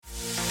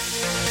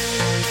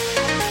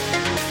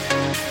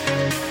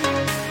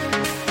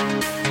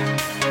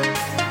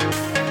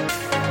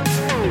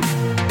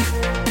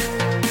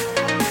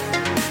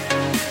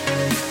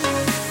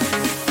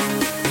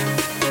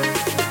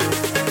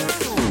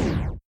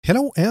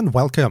Hello and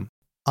welcome.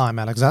 I'm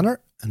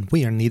Alexander, and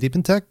we are knee-deep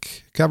in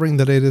tech, covering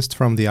the latest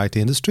from the IT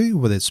industry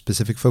with a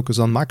specific focus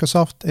on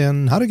Microsoft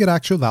and how to get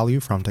actual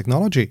value from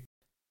technology.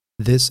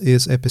 This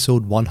is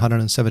episode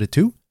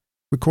 172,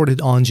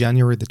 recorded on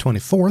January the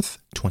 24th,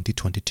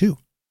 2022.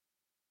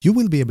 You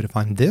will be able to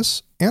find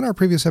this and our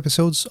previous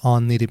episodes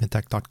on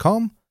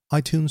kneedeepintech.com,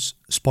 iTunes,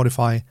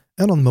 Spotify,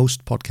 and on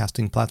most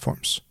podcasting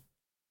platforms.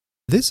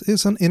 This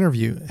is an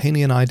interview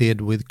Haney and I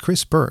did with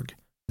Chris Bergh,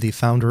 the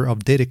founder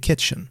of Data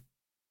Kitchen.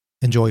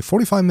 Enjoy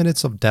 45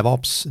 minutes of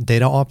DevOps,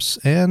 data ops,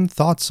 and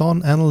thoughts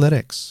on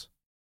analytics.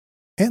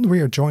 And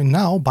we are joined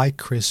now by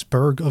Chris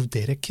Bergh of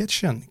Data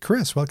Kitchen.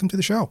 Chris, welcome to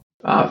the show.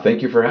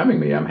 Thank you for having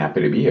me. I'm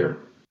happy to be here.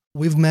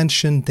 We've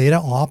mentioned data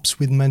ops,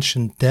 we've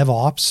mentioned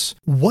DevOps.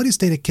 What is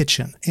Data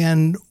Kitchen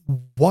and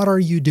what are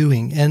you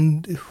doing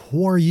and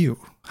who are you?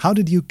 How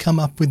did you come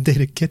up with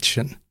Data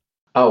Kitchen?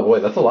 Oh boy,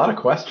 that's a lot of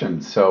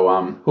questions.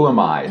 So who am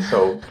I?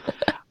 So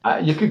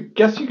you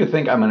could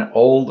think I'm an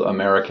old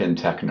American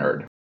tech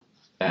nerd.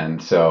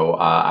 And so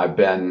I've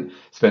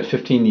spent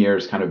 15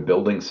 years kind of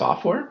building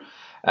software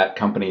at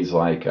companies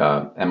like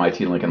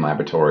MIT Lincoln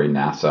Laboratory,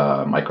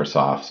 NASA,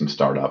 Microsoft, some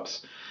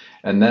startups.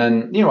 And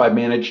then, I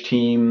managed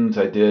teams.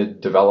 I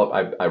wrote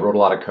a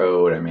lot of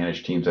code. I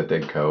managed teams that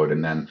did code.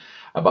 And then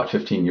about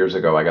 15 years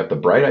ago, I got the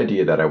bright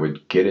idea that I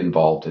would get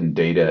involved in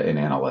data and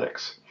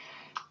analytics.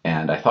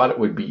 And I thought it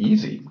would be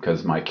easy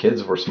because my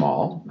kids were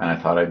small. And I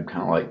thought I'd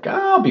kind of like,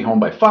 I'll be home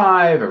by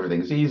 5.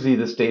 Everything's easy.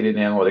 This data and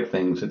analytic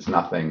things, it's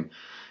nothing.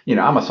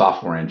 I'm a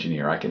software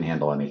engineer. I can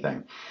handle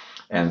anything.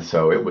 And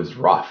so it was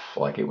rough.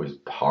 It was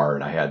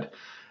hard. I had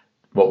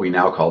what we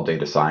now call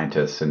data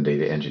scientists and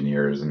data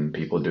engineers and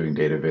people doing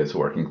data viz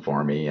working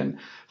for me. And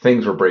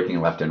things were breaking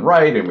left and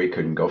right, and we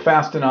couldn't go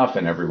fast enough,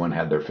 and everyone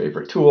had their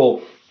favorite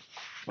tool.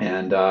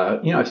 And,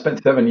 I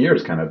spent 7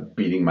 years kind of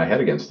beating my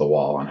head against the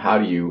wall on how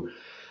do you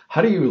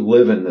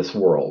live in this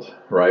world,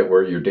 right,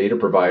 where your data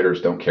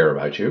providers don't care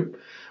about you,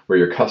 where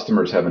your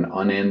customers have an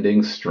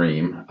unending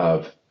stream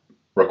of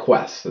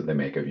requests that they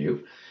make of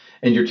you,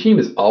 and your team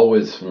is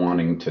always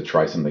wanting to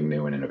try something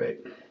new and innovate.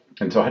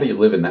 And so how do you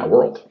live in that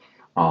world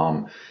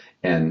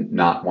and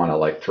not want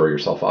to throw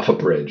yourself off a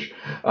bridge?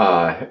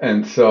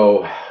 And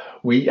so I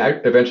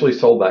eventually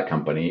sold that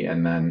company,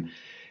 and then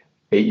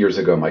 8 years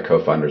ago, my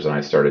co-founders and I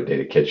started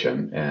Data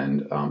Kitchen.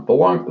 And the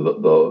long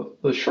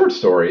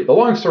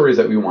story is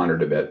that we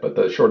wandered a bit, but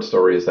the short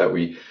story is that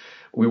we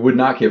would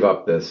not give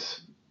up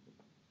this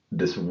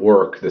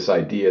work, this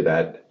idea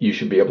that you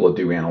should be able to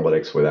do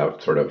analytics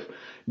without sort of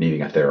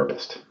needing a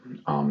therapist.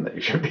 That you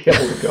should be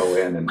able to go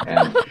in and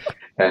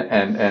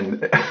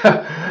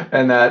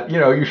that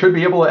you should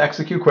be able to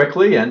execute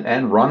quickly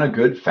and run a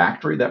good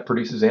factory that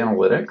produces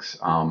analytics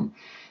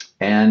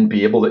and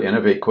be able to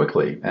innovate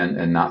quickly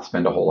and not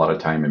spend a whole lot of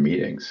time in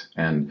meetings.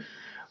 And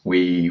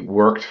we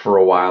worked for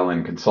a while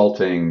in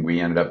consulting.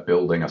 We ended up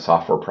building a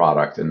software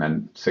product, and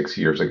then 6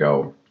 years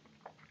ago,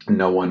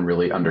 no one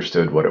really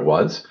understood what it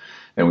was.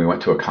 And we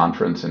went to a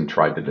conference and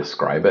tried to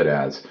describe it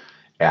as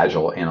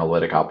agile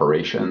analytic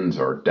operations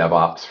or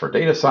DevOps for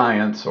data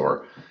science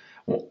or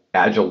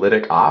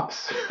Agilytic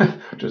Ops,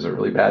 which is a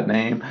really bad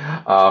name.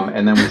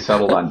 And then we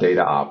settled on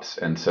data ops.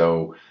 And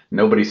so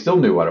nobody still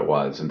knew what it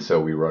was. And so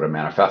we wrote a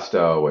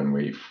manifesto, and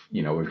we're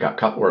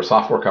a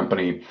software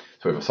company.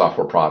 So we have a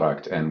software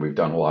product, and we've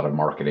done a lot of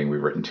marketing.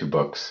 We've written 2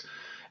 books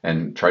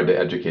and tried to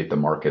educate the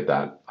market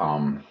that,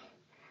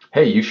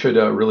 hey, you should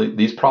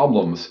these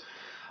problems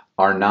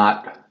are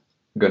not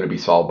going to be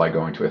solved by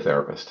going to a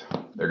therapist.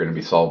 They're going to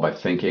be solved by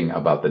thinking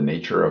about the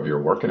nature of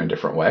your work in a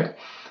different way.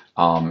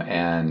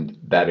 And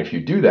that if you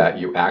do that,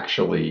 you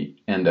actually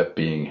end up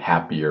being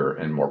happier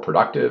and more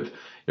productive.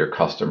 Your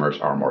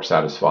customers are more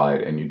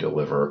satisfied, and you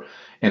deliver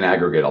in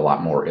aggregate a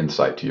lot more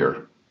insight to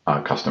your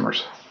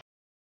customers.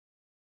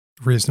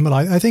 Reasonable.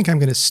 I think I'm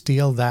going to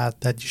steal that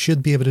you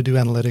should be able to do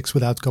analytics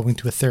without going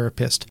to a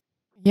therapist.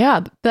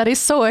 Yeah, that is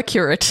so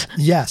accurate.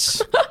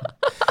 Yes.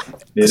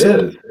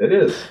 It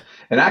is.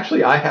 And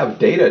actually, I have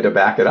data to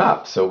back it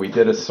up. So we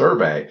did a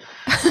survey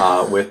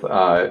with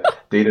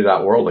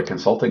Data.World, a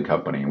consulting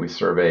company, and we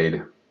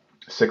surveyed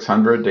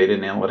 600 data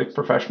and analytics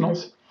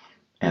professionals,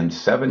 and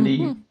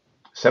 70%,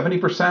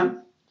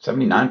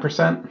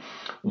 79%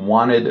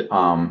 wanted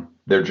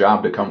their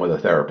job to come with a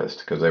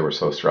therapist because they were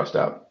so stressed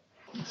out.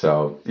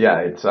 So yeah,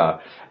 it's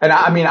and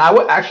I mean,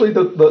 actually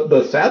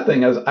the sad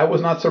thing is I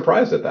was not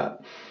surprised at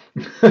that.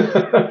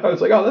 I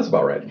was like, oh, that's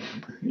about right,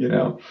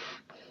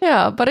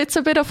 Yeah, but it's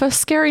a bit of a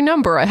scary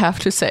number, I have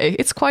to say.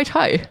 It's quite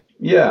high.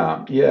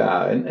 Yeah,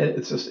 and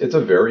it's a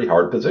very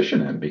hard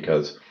position in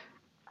because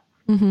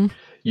it's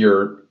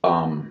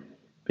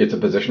a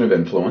position of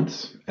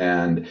influence,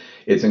 and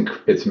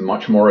it's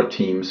much more a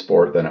team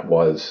sport than it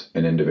was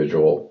an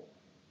individual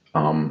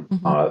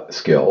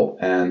skill,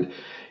 and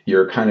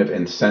you're kind of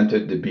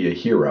incented to be a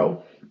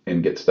hero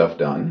and get stuff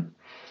done.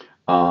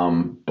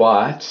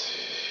 But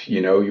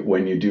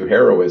when you do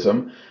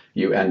heroism,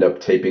 you end up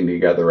taping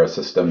together a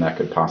system that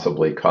could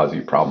possibly cause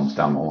you problems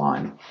down the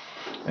line.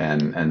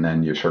 And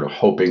then you're sort of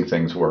hoping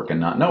things work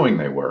and not knowing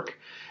they work.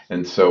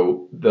 And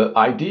so the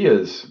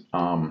ideas,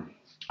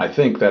 I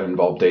think, that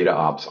involve data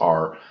ops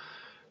are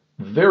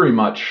very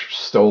much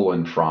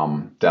stolen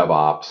from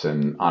DevOps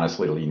and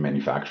honestly lean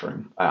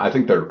manufacturing. I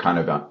think they're kind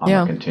of on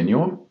the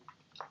continuum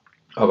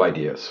of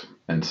ideas.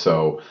 And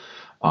so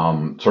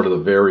sort of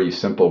the very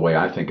simple way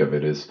I think of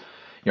it is,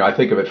 I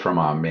think of it from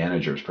a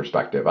manager's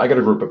perspective. I got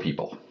a group of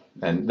people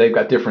and they've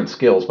got different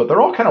skills, but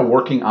they're all kind of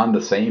working on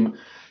the same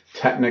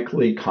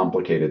technically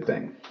complicated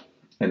thing.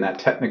 And that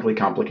technically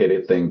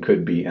complicated thing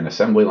could be an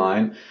assembly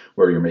line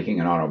where you're making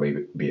an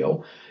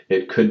automobile.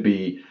 It could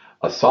be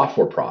a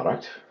software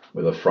product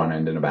with a front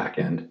end and a back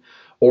end,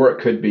 or it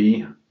could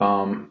be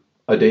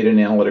a data and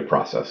analytic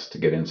process to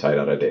get insight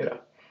out of data.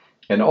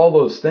 And all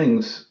those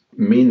things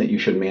mean that you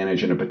should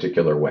manage in a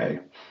particular way,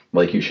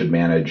 like you should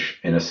manage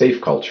in a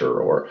safe culture,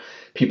 or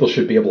people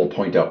should be able to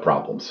point out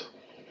problems,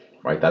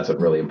 right? That's a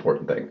really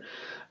important thing.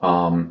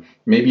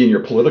 Maybe in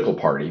your political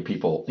party,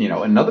 people,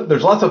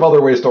 there's lots of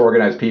other ways to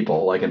organize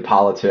people, like in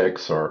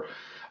politics or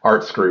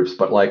arts groups.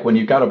 But like when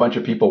you've got a bunch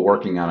of people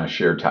working on a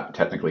shared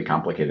technically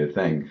complicated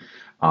thing,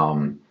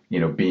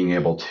 being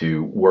able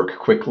to work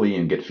quickly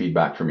and get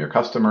feedback from your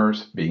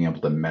customers, being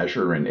able to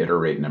measure and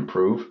iterate and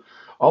improve,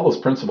 all those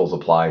principles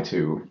apply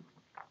to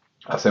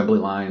assembly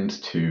lines,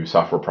 to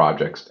software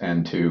projects,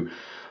 and to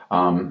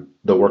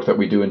the work that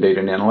we do in data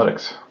and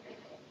analytics.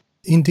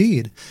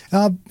 Indeed.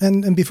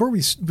 And before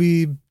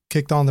we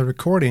kicked on the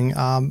recording,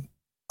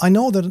 I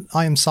know that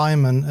I Am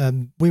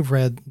Simon, we've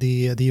read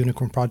the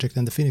Unicorn Project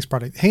and the Phoenix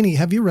Project. Haney,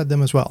 have you read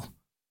them as well?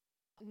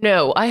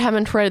 No, I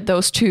haven't read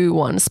those two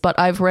ones, but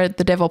I've read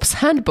the DevOps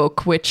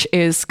Handbook, which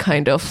is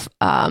kind of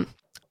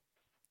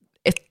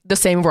the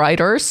same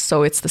writers,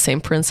 so it's the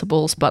same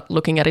principles, but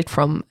looking at it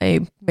from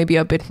maybe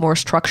a bit more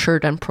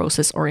structured and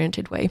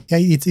process-oriented way. Yeah,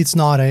 it's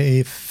not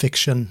a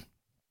fiction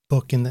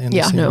book in the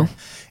same no. way.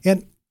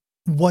 And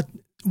what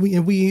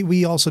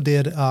we also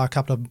did a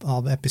couple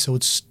of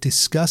episodes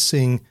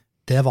discussing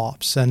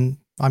DevOps, and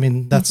I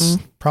mean that's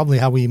probably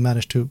how we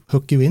managed to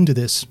hook you into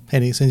this,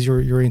 Henny, since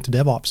you're into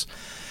DevOps.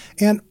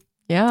 And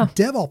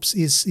DevOps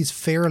is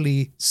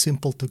fairly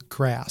simple to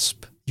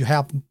grasp. You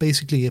have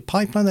basically a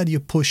pipeline that you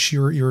push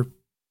your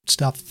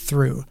stuff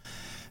through,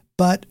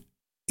 but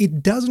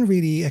it doesn't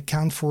really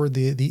account for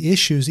the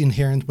issues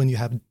inherent when you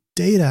have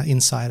data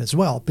inside as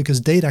well, because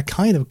data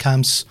kind of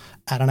comes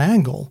at an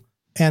angle,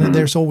 and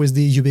there's always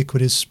the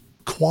ubiquitous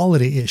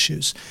quality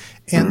issues.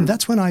 And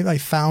that's when I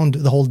found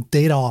the whole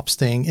data ops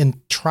thing and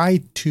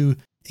tried to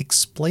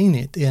explain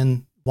it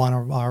in one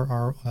of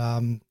our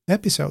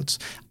episodes.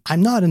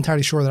 I'm not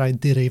entirely sure that I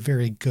did a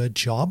very good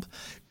job.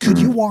 Could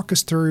you walk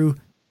us through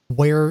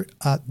where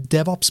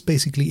DevOps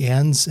basically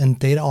ends and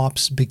data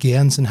ops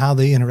begins and how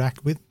they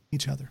interact with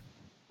each other?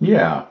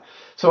 Yeah.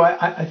 So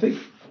I think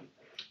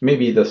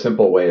maybe the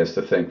simple way is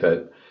to think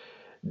that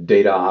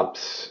data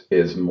ops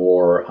is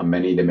more a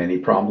many-to-many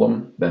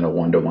problem than a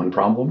one-to-one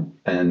problem.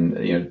 And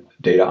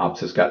data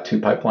ops has got two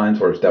pipelines,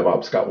 whereas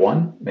DevOps got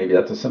one. Maybe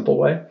that's a simple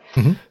way.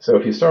 Mm-hmm. So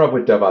if you start off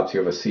with DevOps, you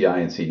have a CI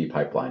and CD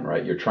pipeline,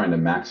 right? You're trying to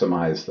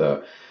maximize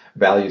the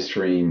value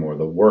stream or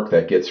the work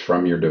that gets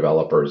from your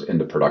developers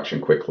into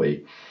production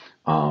quickly.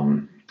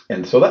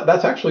 And so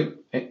that's actually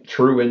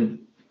true in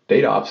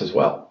data ops as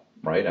well,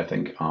 right? I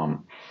think.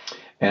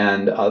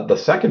 And the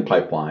second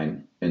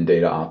pipeline in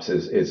data ops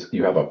is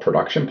you have a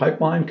production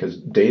pipeline, because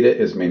data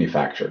is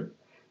manufactured,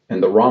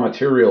 and the raw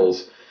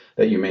materials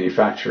that you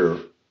manufacture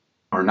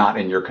are not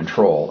in your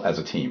control as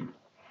a team.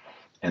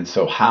 And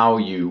so how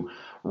you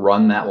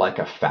run that like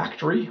a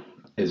factory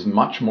is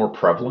much more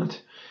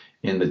prevalent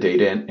in the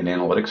data and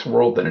analytics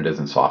world than it is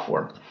in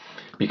software,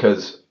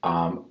 because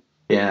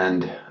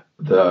and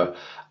the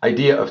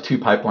idea of two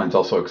pipelines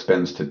also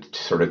extends to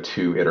sort of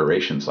two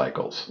iteration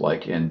cycles.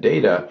 Like in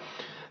data,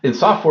 in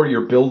software,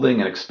 you're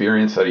building an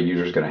experience that a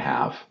user is going to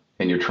have,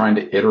 and you're trying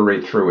to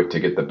iterate through it to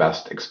get the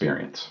best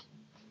experience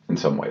in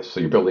some ways.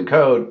 So you're building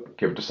code,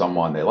 give it to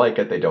someone, they like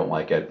it, they don't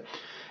like it.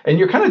 And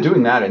you're kind of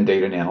doing that in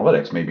data and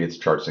analytics. Maybe it's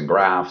charts and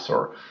graphs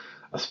or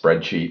a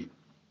spreadsheet.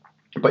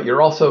 But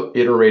you're also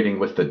iterating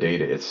with the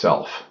data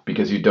itself,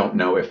 because you don't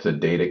know if the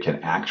data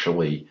can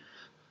actually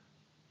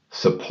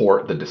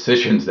support the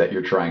decisions that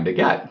you're trying to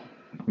get.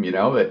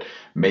 It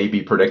may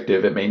be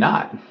predictive, it may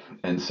not.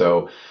 And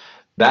so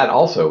that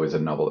also is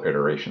another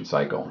iteration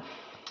cycle.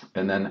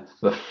 And then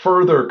the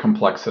further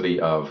complexity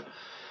of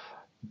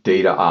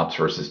data ops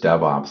versus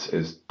DevOps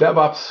is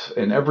DevOps.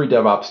 In every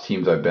DevOps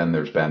teams I've been,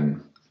 there's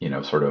been,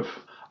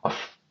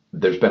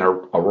 there's been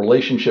a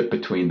relationship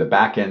between the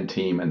back end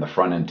team and the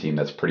front end team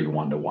that's pretty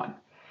one-to-one.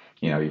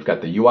 You've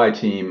got the UI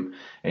team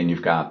and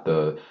you've got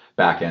the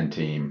back end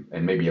team,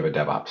 and maybe you have a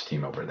DevOps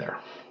team over there.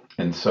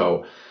 And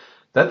so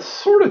that's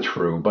sort of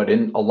true, but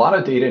in a lot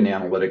of data and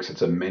analytics,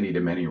 it's a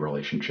many-to-many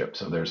relationship.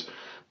 So there's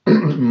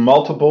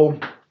multiple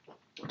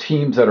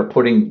teams that are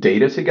putting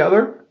data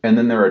together, and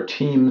then there are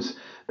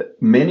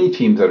many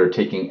teams that are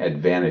taking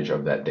advantage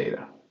of that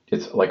data.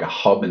 It's like a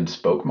hub and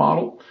spoke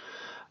model.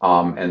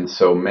 And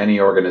so many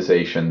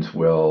organizations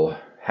will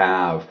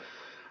have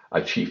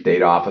a chief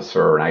data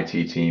officer or an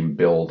IT team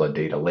build a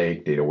data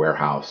lake, data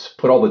warehouse,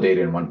 put all the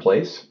data in one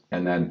place,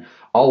 and then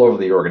all over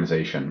the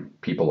organization,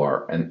 people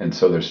are. And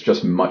so there's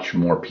just much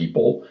more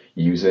people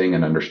using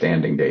and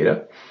understanding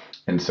data.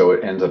 And so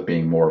it ends up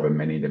being more of a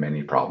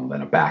many-to-many problem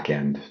than a back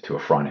end to a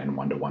front end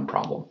one-to-one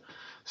problem.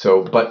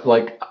 So, but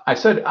like I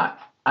said,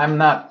 I'm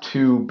not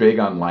too big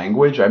on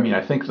language. I mean,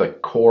 I think the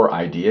core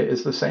idea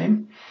is the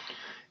same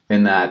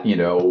in that,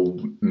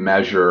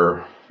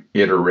 measure,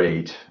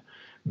 iterate,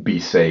 be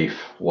safe,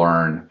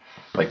 learn,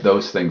 like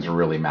those things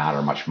really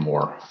matter much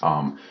more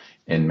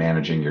in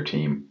managing your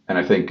team. And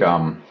I think,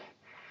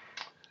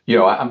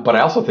 but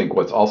I also think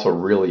what's also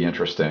really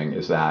interesting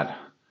is that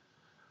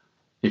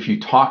if you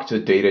talk to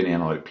data and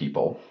analytic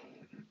people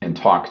and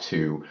talk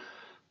to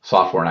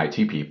software and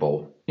IT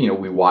people,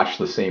 we watch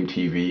the same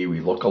TV, we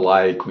look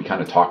alike, we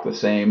kind of talk the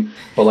same,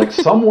 but like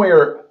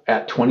somewhere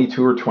at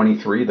 22 or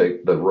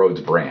 23, the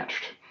roads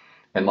branched,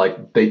 and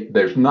like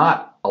there's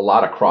not a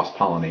lot of cross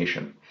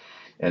pollination,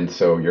 and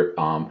so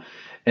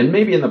and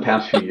maybe in the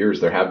past few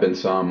years there have been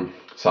some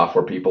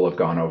software people have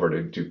gone over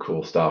to do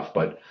cool stuff,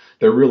 but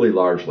they're really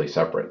largely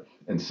separate.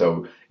 And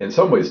so in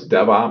some ways,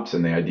 DevOps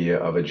and the idea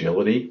of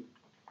agility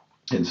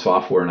in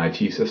software and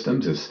IT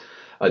systems is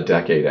a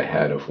decade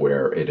ahead of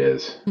where it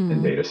is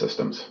in data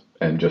systems,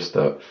 and just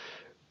the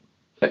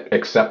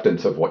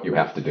acceptance of what you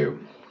have to do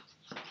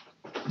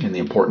and the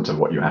importance of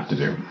what you have to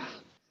do.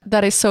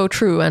 That is so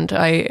true, and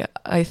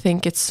I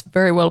think it's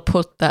very well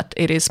put that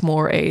it is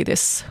more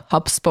this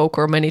hub spoke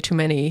or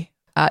many-to-many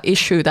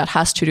issue that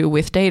has to do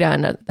with data,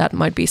 and that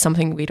might be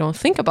something we don't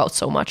think about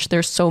so much.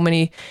 There's so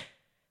many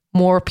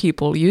more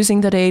people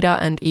using the data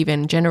and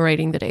even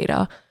generating the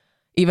data.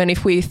 Even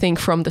if we think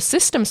from the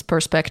systems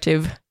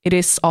perspective, it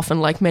is often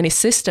like many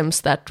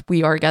systems that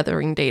we are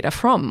gathering data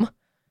from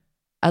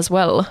as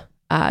well,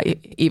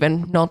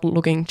 even not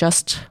looking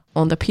just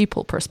on the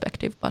people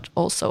perspective, but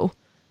also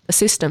the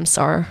systems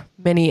are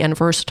many and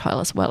versatile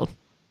as well.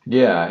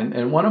 Yeah,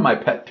 and one of my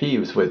pet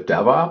peeves with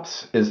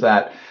DevOps is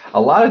that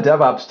a lot of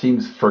DevOps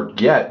teams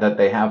forget that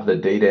they have the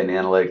data and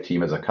analytic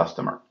team as a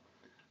customer.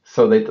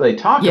 So they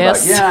talk about,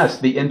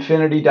 the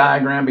infinity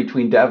diagram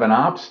between dev and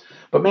ops,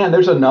 but man,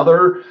 there's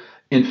another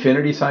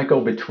infinity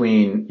cycle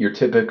between your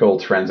typical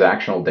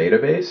transactional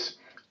database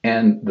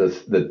and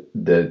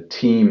the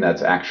team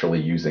that's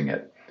actually using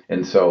it.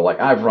 And so like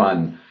I've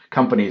run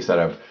companies that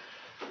have,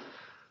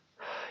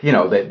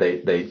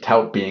 they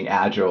tout being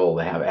agile,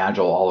 they have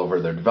agile all over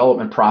their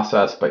development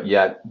process, but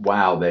yet,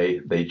 wow,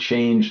 they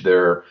change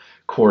their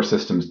core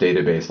systems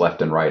database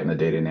left and right, and the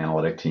data and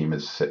analytic team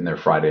is sitting there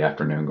Friday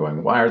afternoon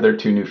going, why are there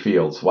 2 new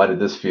fields? Why did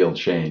this field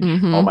change?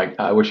 Oh my,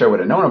 I wish I would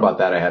have known about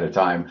that ahead of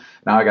time.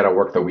 Now I got to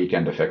work the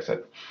weekend to fix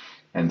it.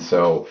 And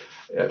so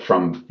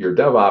from your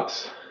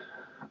DevOps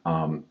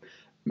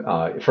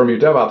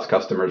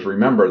customers,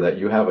 remember that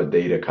you have a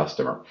data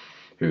customer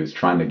who's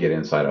trying to get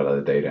insight out of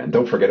the data, and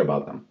don't forget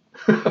about them.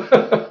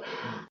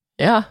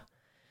 Yeah.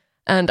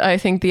 And I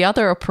think the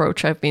other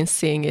approach I've been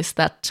seeing is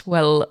that,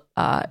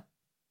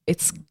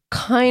 it's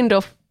kind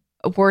of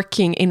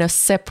working in a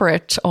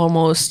separate,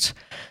 almost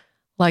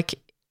like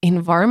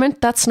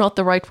environment. That's not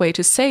the right way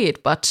to say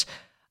it, but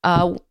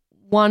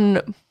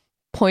one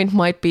point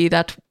might be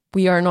that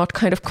we are not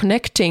kind of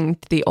connecting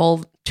to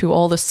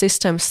all the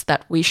systems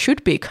that we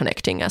should be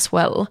connecting as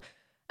well.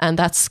 And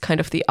that's kind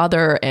of the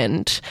other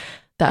end,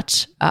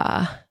 that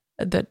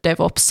the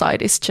DevOps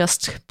side is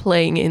just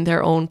playing in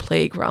their own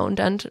playground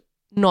and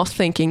not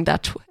thinking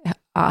that,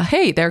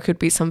 hey, there could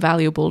be some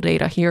valuable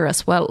data here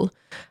as well.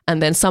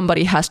 And then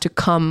somebody has to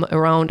come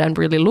around and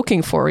really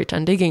looking for it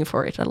and digging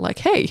for it and like,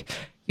 hey,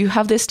 you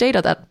have this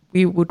data that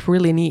we would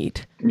really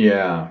need.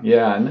 Yeah.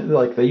 And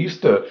like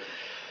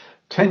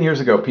 10 years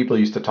ago, people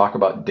used to talk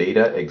about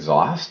data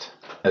exhaust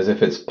as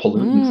if it's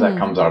pollutants that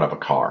comes out of a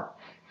car.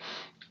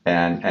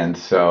 And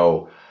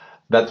so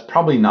that's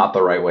probably not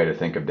the right way to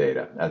think of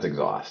data as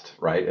exhaust,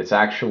 right? It's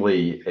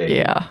actually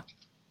a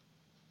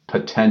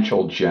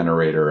potential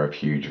generator of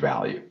huge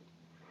value.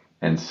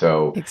 And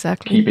so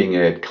keeping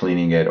it,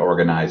 cleaning it,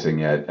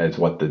 organizing it is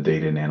what the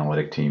data and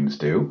analytic teams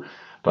do.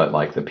 But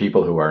like the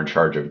people who are in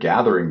charge of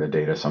gathering the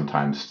data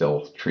sometimes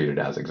still treat it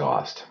as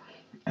exhaust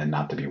and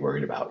not to be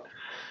worried about.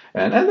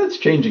 And that's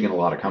changing in a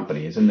lot of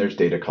companies, and there's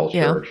data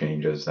culture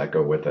changes that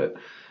go with it.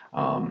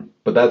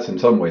 But that's in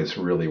some ways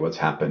really what's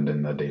happened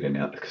in the data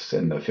analytics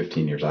in the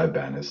 15 years I've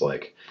been, is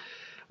like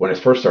when I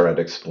first started, I'd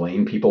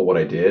explain people what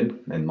I did.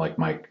 And like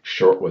my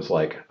short was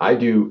like, I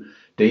do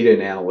data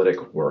and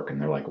analytic work. And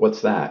they're like,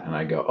 what's that? And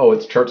I go, oh,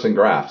 it's charts and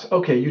graphs.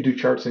 Okay, you do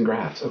charts and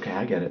graphs. Okay,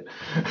 I get it.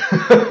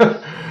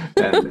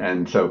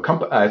 and so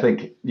I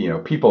think,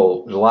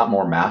 people, there's a lot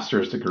more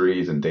master's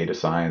degrees in data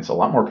science, a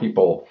lot more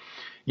people,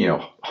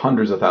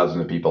 hundreds of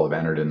thousands of people have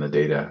entered in the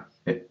data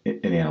in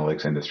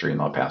analytics industry in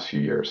the past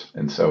few years.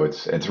 And so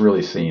it's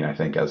really seen, I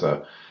think, as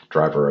a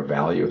driver of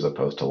value as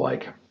opposed to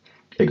like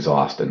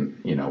exhaust and,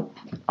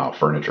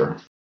 furniture.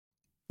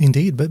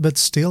 Indeed, but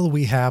still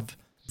we have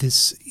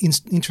this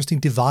interesting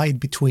divide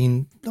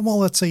between,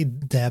 let's say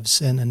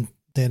devs and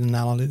data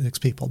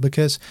analytics people,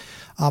 because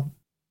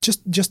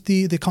just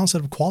the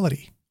concept of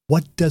quality.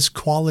 What does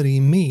quality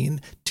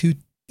mean? Two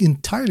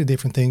entirely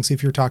different things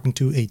if you're talking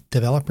to a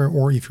developer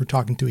or if you're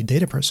talking to a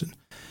data person.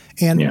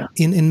 And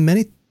in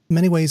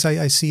many ways,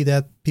 I see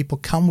that people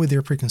come with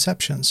their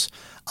preconceptions.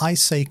 I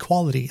say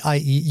quality, i.e.,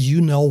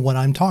 you know what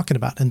I'm talking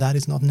about, and that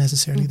is not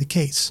necessarily the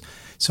case.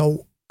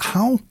 So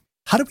how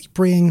do we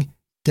bring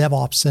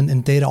DevOps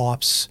and data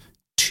ops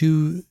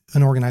to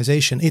an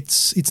organization?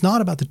 It's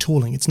not about the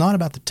tooling, it's not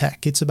about the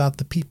tech, it's about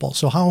the people.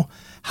 So how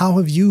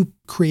have you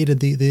created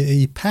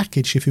the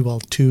package, if you will,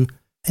 to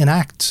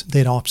enact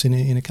data ops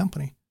in a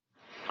company?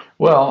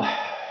 Well,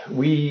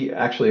 we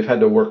actually have had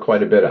to work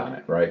quite a bit on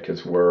it, right?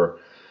 Because we're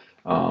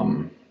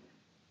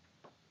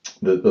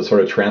the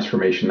sort of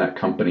transformation that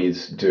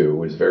companies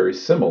do is very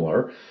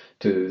similar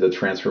to the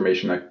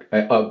transformation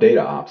of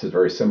data ops is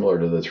very similar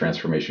to the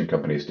transformation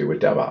companies do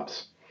with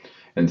DevOps.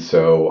 And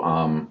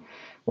so,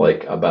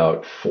 like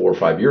about 4 or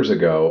 5 years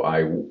ago,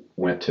 I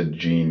went to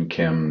Gene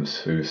Kim's,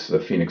 who's the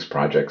Phoenix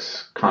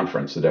Project's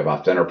conference, the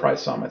DevOps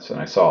Enterprise Summits, and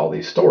I saw all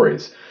these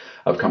stories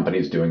of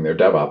companies doing their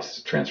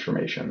DevOps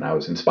transformation. And I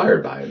was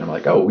inspired by it. And I'm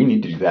like, oh, we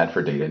need to do that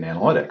for data and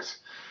analytics.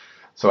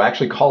 So I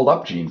actually called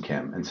up Gene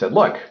Kim and said,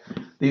 look,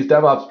 these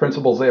DevOps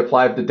principles, they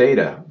apply to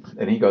data.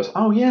 And he goes,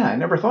 oh, yeah, I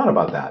never thought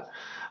about that.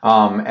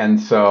 And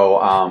so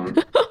I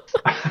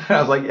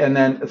was like, and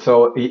then,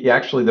 so he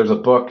actually, there's a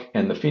book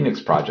in the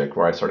Phoenix Project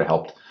where I sort of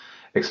helped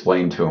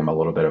explain to him a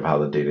little bit of how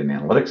the data and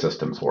analytics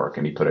systems work.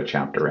 And he put a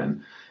chapter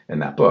in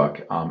that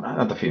book,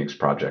 not the Phoenix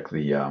Project,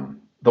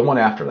 the one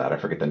after that. I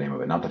forget the name of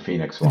it, not the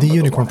Phoenix one. The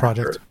Unicorn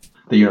Project.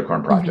 The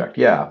Unicorn Project,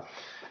 yeah.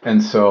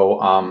 And so,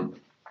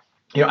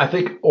 I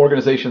think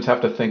organizations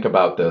have to think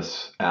about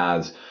this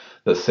as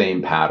the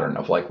same pattern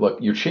of like, look,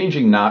 you're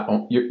changing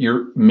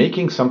you're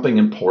making something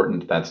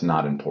important that's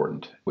not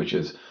important, which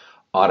is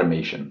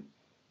automation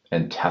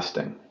and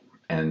testing.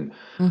 And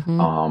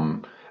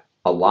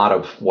a lot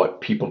of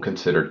what people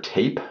consider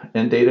tape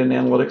in data and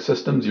analytics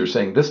systems, you're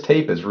saying this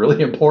tape is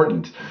really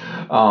important.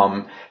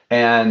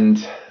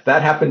 And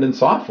that happened in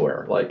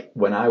software. Like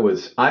when I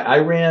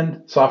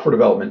ran software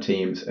development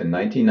teams in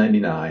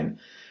 1999.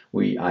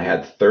 I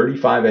had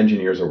 35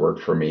 engineers who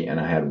worked for me, and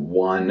I had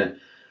one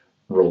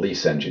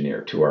release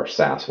engineer to our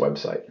SaaS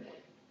website.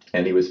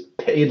 And he was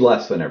paid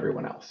less than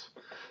everyone else.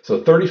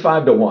 So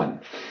 35 to 1.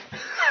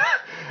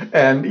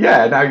 And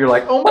yeah, now you're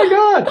like, oh my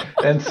God.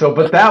 And so,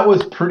 but that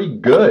was pretty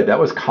good. That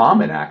was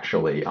common,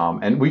 actually.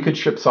 And we could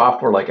ship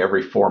software like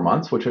every 4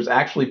 months, which was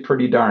actually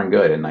pretty darn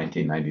good in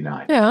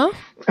 1999.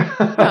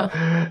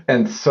 Yeah.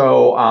 And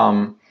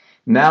so,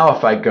 now,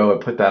 if I go and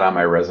put that on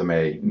my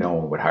resume, no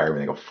one would hire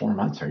me. They go, 4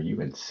 months? Are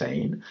you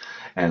insane?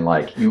 And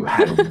like you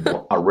had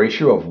a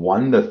ratio of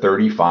 1 to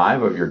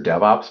 35 of your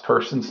DevOps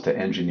persons to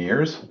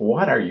engineers.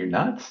 What, are you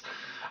nuts?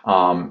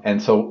 And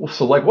so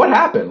like what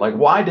happened? Like,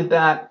 why did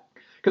that?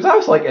 Because I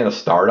was like in a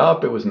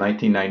startup. It was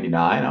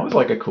 1999. I was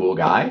like a cool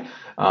guy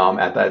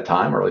at that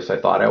time, or at least I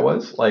thought I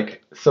was.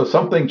 Like, so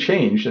something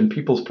changed and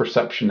people's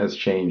perception has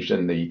changed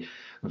in the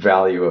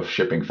value of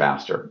shipping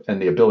faster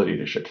and the ability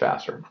to ship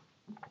faster.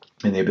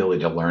 And the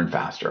ability to learn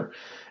faster.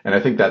 And I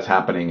think that's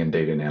happening in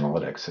data and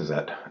analytics is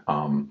that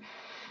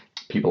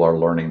people are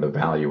learning the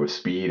value of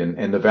speed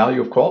and the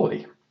value of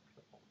quality.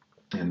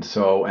 And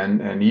so,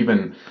 and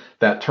even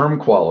that term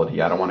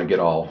quality, I don't want to get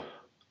all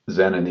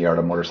zen in the art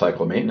of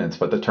motorcycle maintenance,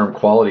 but the term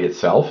quality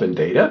itself in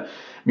data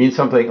means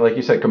something, like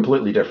you said,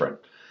 completely different.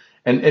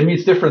 And it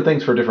means different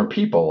things for different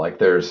people. Like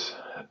there's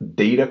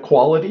data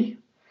quality,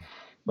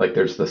 like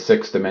there's the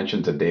 6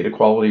 dimensions of data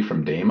quality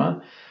from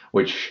DAMA,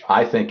 which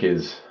I think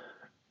is,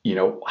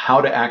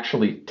 how to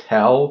actually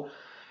tell.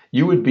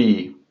 You would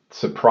be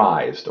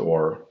surprised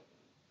or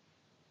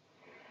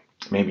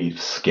maybe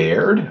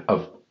scared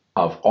of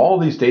all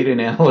these data and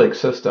analytics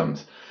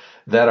systems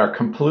that are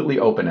completely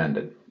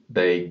open-ended.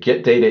 They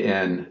get data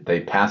in,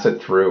 they pass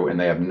it through, and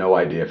they have no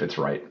idea if it's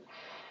right.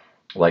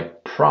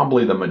 Like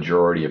probably the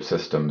majority of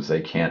systems,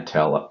 they can't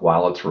tell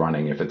while it's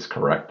running if it's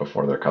correct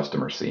before their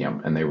customers see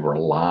them. And they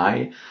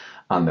rely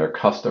on their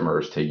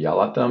customers to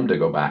yell at them to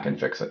go back and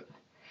fix it.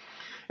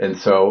 And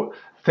so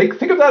think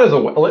of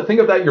that think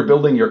of that you're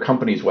building your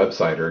company's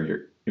website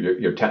or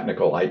your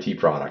technical IT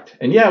product.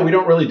 And yeah, we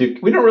don't really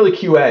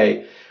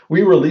QA.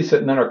 We release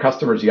it and then our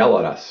customers yell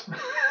at us.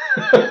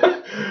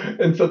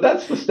 And so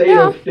that's the state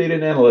of data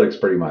and analytics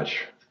pretty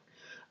much.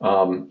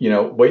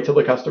 Wait till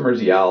the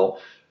customers yell,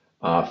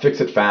 fix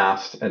it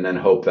fast, and then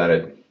hope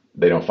that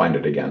they don't find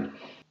it again.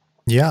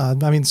 Yeah,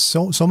 I mean,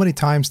 so many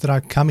times that I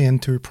come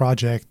into a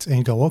project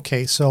and go,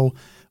 okay, so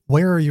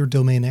where are your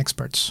domain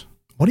experts?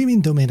 What do you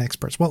mean domain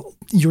experts? Well,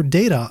 your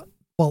data,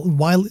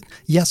 while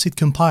yes, it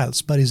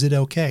compiles, but is it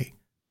okay?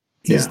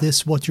 Is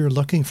this what you're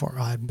looking for?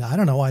 I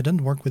don't know. I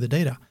didn't work with the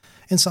data.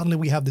 And suddenly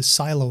we have this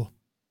silo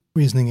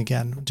reasoning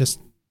again,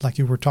 just like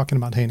you were talking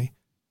about, Haney.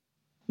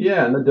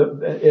 Yeah, and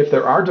if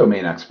there are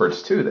domain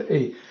experts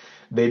too,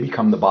 they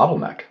become the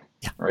bottleneck,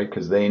 right?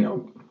 Because they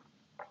know.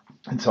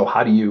 And so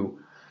how do you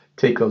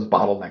take those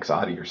bottlenecks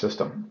out of your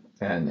system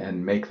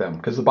and make them?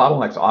 Because the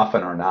bottlenecks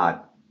often are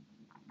not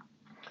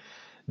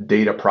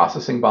data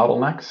processing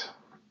bottlenecks.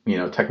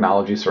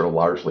 technology sort of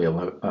largely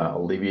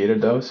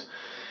alleviated those.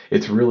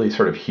 It's really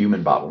sort of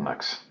human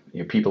bottlenecks.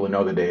 People who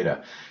know the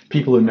data,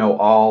 people who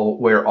know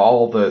where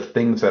all the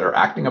things that are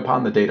acting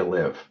upon the data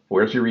live.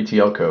 Where's your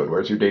ETL code?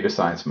 Where's your data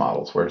science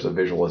models? Where's the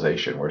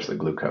visualization? Where's the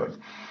glue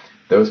code?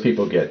 Those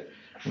people get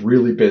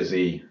really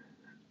busy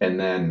and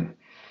then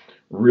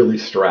really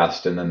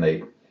stressed, and then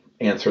they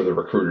answer the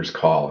recruiter's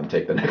call and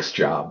take the next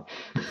job.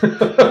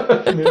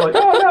 And you're like,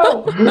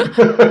 oh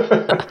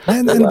no.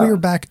 And we're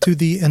back to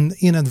an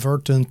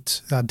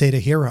inadvertent data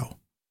hero.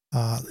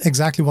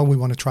 Exactly what we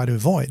want to try to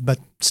avoid, but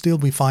still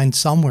we find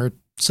somewhere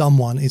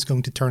someone is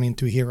going to turn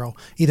into a hero,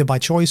 either by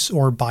choice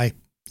or by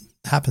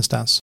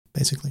happenstance,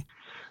 basically.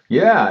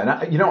 Yeah,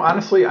 and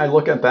honestly, I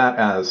look at that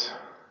as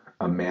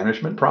a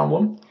management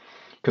problem,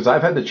 because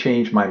I've had to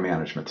change my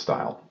management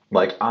style.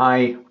 Like,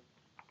 I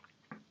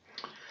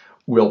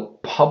will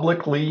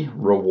publicly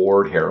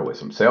reward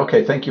heroism. Say,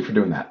 okay, thank you for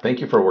doing that. Thank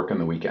you for working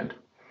the weekend.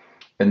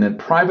 And then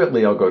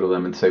privately, I'll go to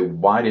them and say,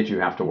 why did you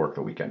have to work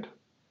the weekend?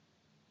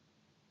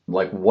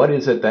 Like, what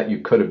is it that you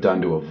could have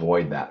done to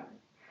avoid that?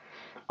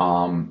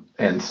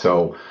 And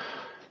so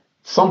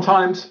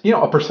sometimes,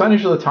 a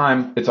percentage of the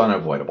time, it's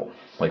unavoidable.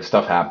 Like,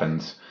 stuff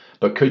happens.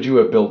 But could you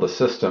have built a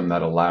system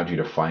that allowed you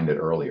to find it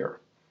earlier?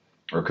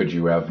 Or could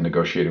you have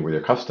negotiated with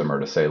your customer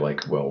to say,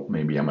 like, well,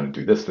 maybe I'm going to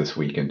do this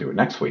week and do it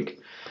next week?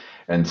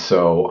 And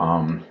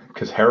so,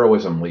 because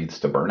heroism leads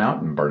to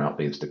burnout, and burnout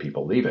leads to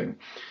people leaving.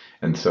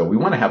 And so we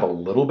want to have a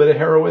little bit of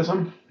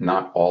heroism,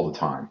 not all the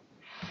time.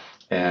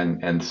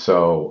 And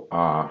so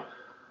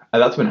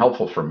that's been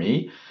helpful for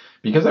me,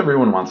 because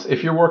everyone wants,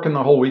 if you're working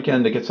the whole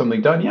weekend to get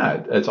something done,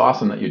 yeah, it's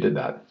awesome that you did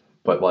that.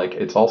 But like,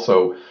 it's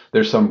also,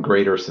 there's some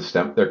greater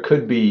system, there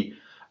could be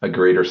a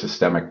greater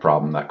systemic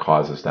problem that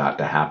causes that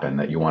to happen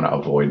that you want to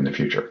avoid in the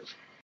future.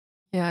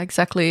 Yeah,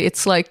 exactly.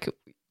 It's like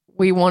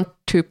we want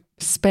to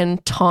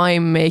spend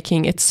time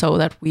making it so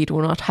that we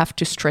do not have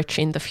to stretch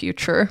in the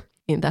future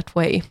in that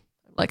way.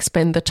 Like,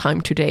 spend the time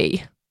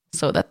today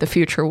so that the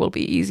future will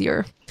be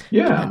easier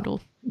to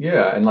handle.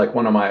 Yeah, and like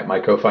one of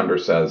my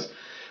co-founders says,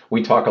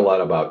 we talk a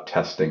lot about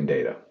testing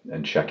data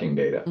and checking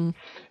data.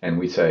 And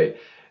we say,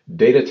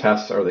 data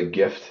tests are the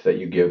gift that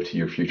you give to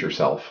your future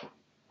self,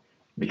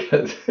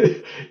 because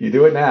you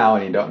do it now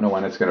and you don't know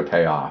when it's going to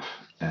pay off.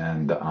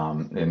 And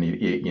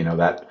you know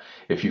that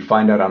if you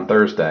find out on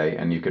Thursday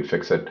and you could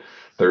fix it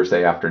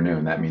Thursday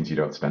afternoon, that means you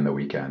don't spend the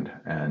weekend.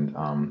 And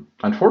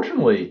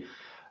unfortunately,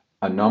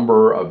 a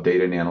number of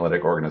data and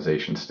analytic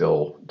organizations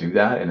still do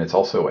that, and it's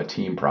also a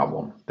team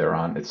problem.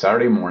 It's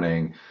Saturday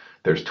morning.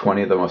 There's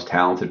 20 of the most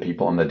talented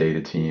people on the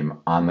data team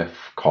on the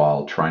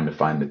call trying to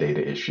find the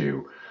data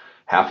issue,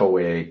 half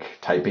awake,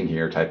 typing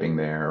here, typing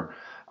there.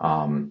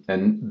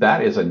 And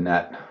that is a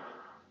net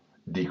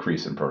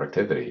decrease in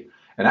productivity.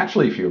 And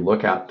actually, if you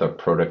look at the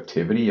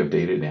productivity of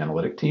data and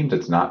analytic teams,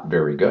 it's not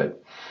very good.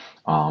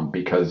 Not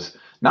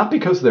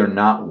because they're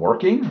not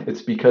working,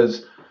 it's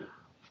because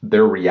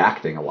they're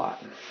reacting a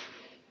lot.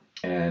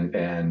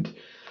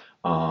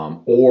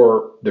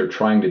 Or they're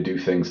trying to do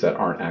things that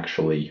aren't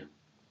actually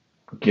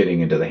getting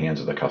into the hands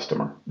of the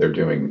customer. They're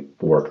doing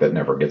work that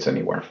never gets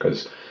anywhere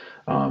because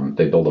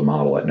they build a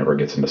model that never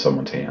gets into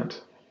someone's hands.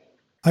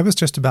 I was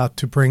just about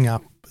to bring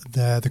up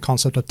the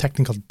concept of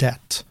technical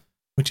debt,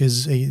 which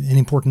is an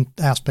important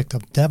aspect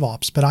of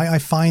DevOps. But I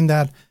find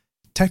that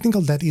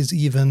technical debt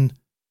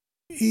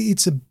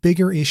it's a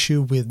bigger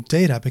issue with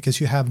data,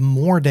 because you have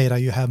more data,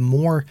 you have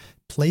more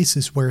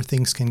places where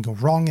things can go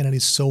wrong, and it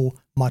is so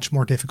much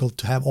more difficult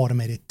to have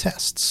automated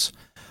tests.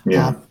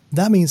 Yeah.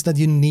 That means that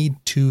you need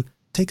to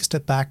take a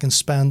step back and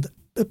spend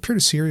a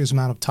pretty serious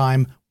amount of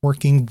time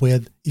working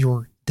with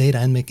your data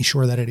and making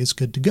sure that it is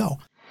good to go.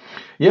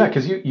 Yeah,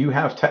 because you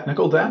have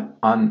technical debt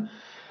on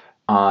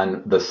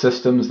the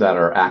systems that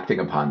are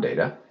acting upon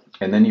data,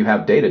 and then you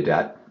have data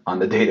debt on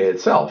the data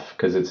itself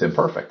because it's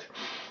imperfect.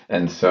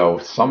 And so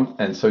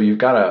you've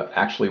got to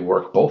actually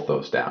work both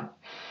those down.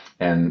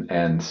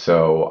 And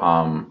so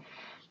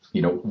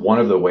one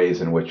of the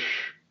ways in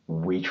which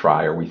we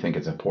try, or we think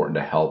it's important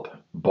to help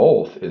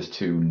both, is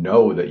to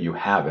know that you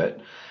have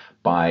it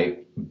by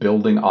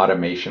building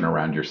automation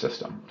around your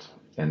systems.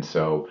 And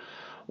so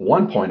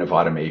one point of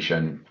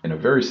automation in a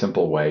very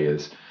simple way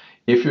is,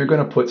 if you're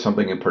going to put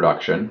something in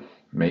production,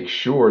 make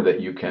sure that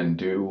you can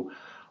do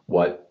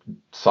what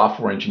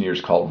software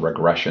engineers call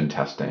regression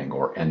testing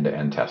or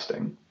end-to-end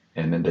testing.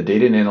 And in the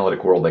data and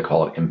analytic world, they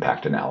call it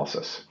impact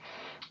analysis.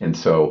 And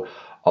so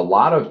a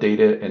lot of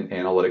data and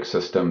analytic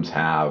systems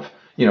have,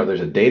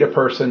 there's a data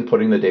person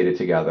putting the data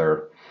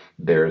together.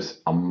 There's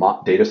a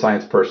data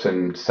science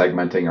person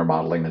segmenting or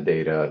modeling the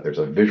data. There's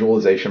a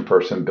visualization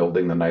person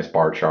building the nice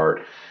bar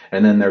chart.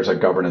 And then there's a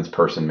governance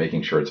person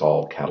making sure it's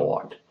all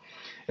cataloged.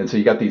 And so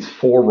you got these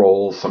four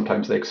roles.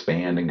 Sometimes they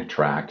expand and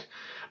contract.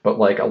 But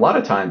like a lot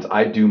of times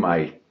I do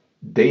my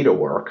data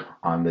work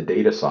on the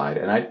data side,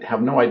 and I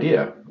have no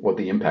idea what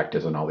the impact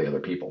is on all the other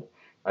people.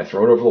 I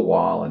throw it over the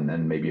wall and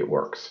then maybe it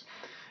works.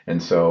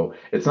 And so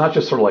it's not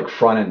just sort of like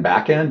front and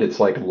back end, it's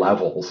like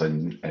levels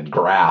and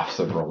graphs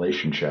of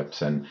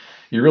relationships. And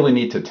you really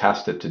need to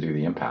test it to do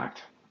the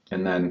impact.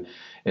 And then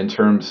in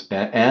terms,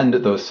 and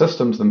those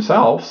systems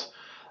themselves,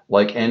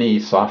 like any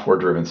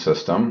software-driven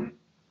system,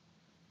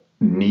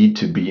 need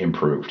to be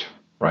improved,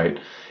 right?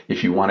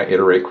 If you want to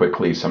iterate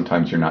quickly,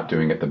 sometimes you're not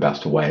doing it the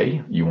best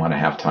way. You want to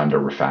have time to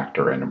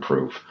refactor and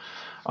improve.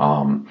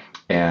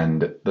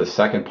 And the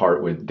second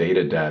part with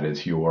data debt is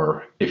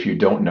if you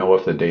don't know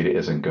if the data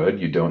isn't good,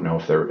 you don't know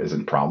if there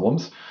isn't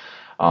problems,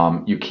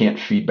 you can't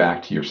feed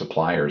back to your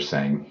suppliers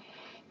saying,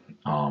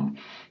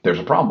 there's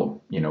a problem,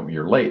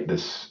 you're late,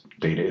 this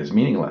data is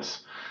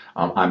meaningless.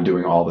 I'm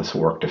doing all this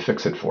work to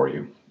fix it for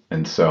you.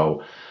 And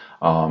so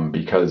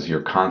because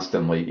you're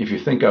constantly, if you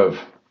think of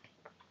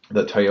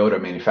the Toyota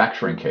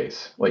manufacturing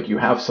case, like you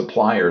have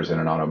suppliers in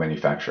an auto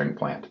manufacturing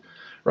plant,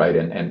 right?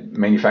 And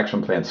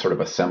manufacturing plants sort of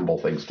assemble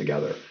things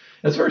together.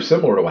 And it's very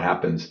similar to what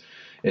happens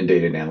in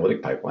data and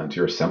analytic pipelines.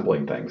 You're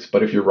assembling things.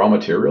 But if your raw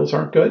materials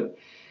aren't good,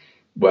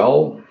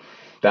 well,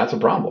 that's a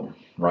problem,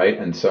 right?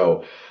 And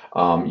so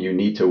you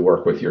need to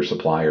work with your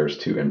suppliers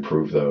to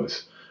improve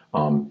those.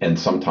 And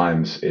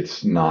sometimes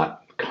it's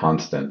not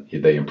constant.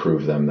 They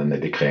improve them, then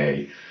they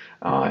decay.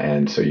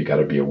 And so you got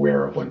to be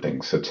aware of when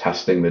things. So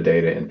testing the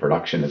data in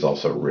production is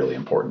also really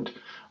important.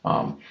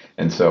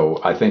 And so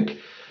I think,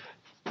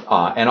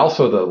 and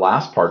also the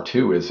last part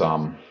too is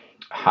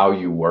how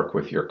you work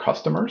with your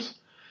customers.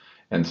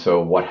 And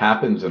so what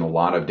happens in a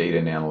lot of data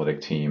and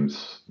analytic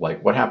teams,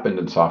 like what happened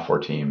in software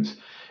teams,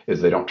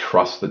 is they don't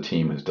trust the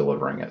team who's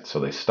delivering it. So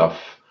they stuff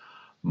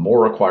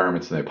more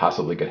requirements than they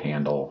possibly could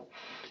handle.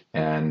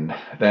 And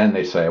then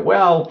they say,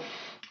 well,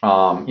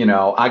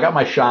 I got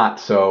my shot,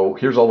 so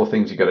here's all the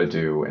things you got to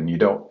do, and you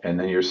don't. And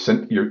then you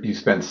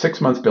spend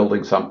 6 months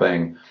building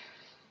something.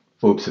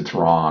 Oops, it's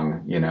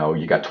wrong. You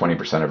got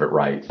 20% of it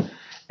right,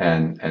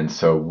 and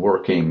so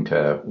working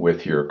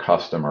with your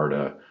customer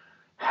to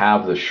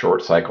have the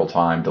short cycle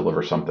time,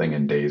 deliver something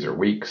in days or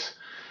weeks,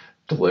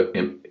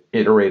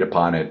 iterate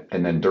upon it,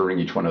 and then during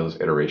each one of those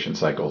iteration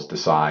cycles,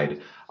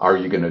 decide are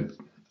you gonna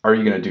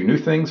do new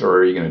things, or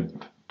are you gonna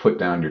put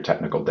down your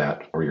technical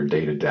debt or your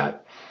data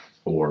debt,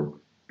 or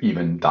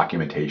even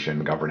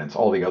documentation, governance,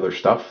 all the other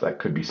stuff that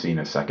could be seen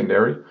as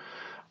secondary,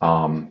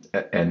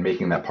 and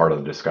making that part of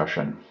the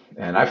discussion.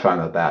 And I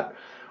found that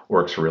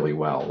works really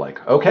well. Like,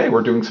 okay,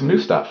 we're doing some new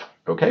stuff.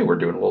 Okay, we're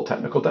doing a little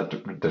technical debt.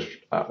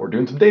 We're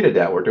doing some data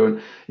debt. We're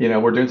doing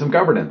some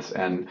governance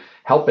and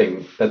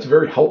helping. That's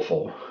very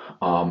helpful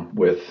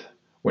with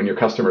when your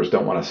customers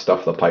don't want to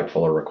stuff the pipe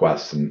full of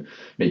requests and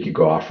make you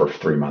go off for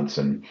 3 months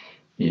and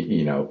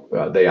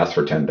they asked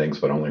for 10 things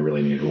but only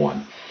really needed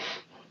one.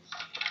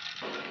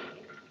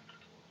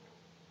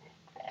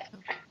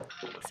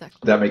 Exactly.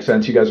 That makes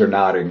sense. You guys are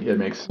nodding. It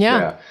makes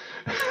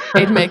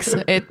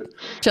it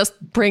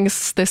just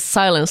brings this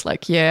silence.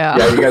 Like, yeah.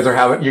 Yeah, you guys are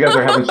having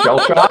shell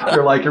shock.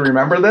 You're like, you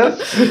remember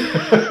this?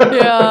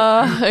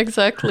 Yeah,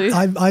 exactly.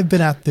 I've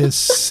been at this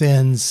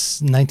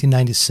since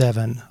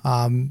 1997.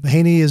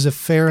 Haney is a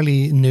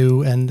fairly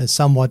new and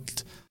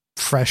somewhat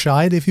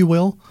fresh-eyed, if you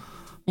will.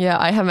 Yeah,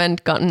 I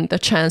haven't gotten the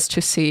chance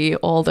to see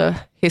all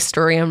the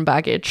history and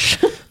baggage.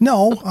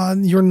 No,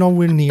 you're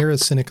nowhere near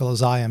as cynical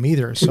as I am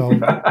either, so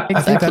exactly.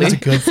 I think that is a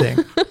good thing.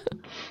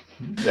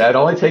 Yeah, it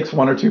only takes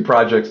 1 or 2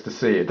 projects to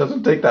see. It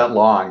doesn't take that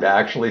long to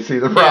actually see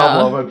the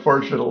problem,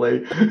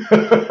 unfortunately.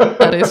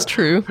 That is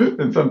true.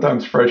 And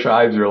sometimes fresh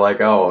eyes, you're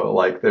like, oh,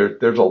 like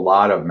there's a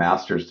lot of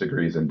master's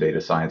degrees in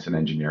data science and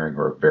engineering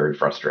who are very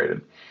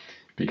frustrated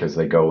because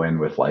they go in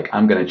with like,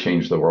 I'm going to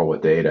change the world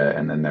with data,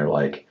 and then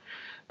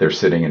they're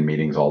sitting in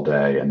meetings all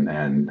day, and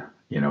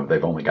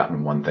they've only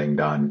gotten one thing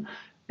done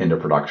into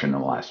production in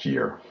the last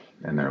year,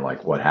 and they're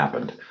like, what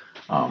happened?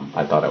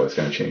 I thought I was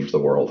going to change the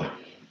world.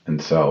 And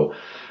so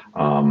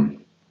I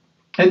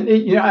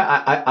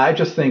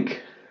just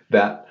think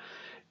that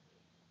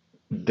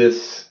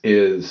this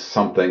is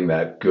something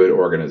that good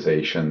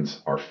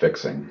organizations are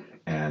fixing,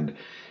 and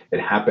it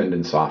happened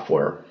in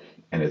software,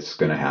 and it's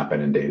going to happen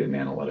in data and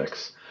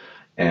analytics.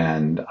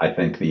 And I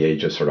think the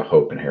age of sort of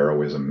hope and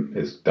heroism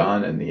is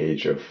done, and the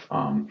age of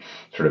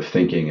sort of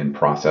thinking and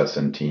process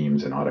and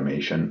teams and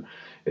automation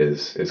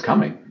is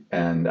coming.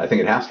 And I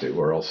think it has to,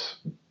 or else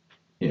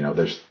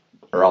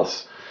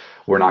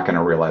we're not going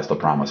to realize the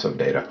promise of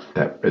data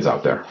that is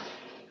out there.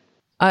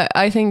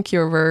 I think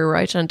you're very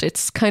right, and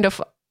it's kind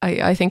of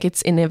I think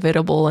it's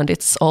inevitable, and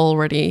it's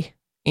already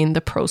in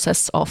the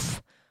process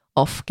of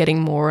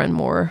getting more and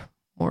more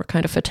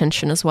kind of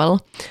attention as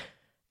well.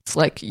 It's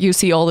like you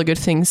see all the good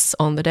things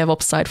on the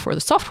DevOps side for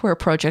the software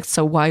project,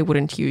 so why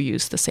wouldn't you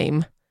use the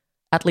same,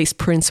 at least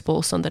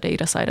principles on the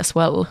data side as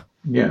well,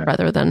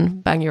 rather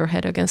than bang your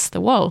head against the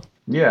wall?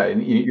 Yeah,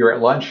 and you're at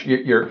lunch,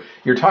 you're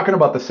talking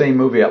about the same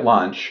movie at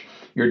lunch.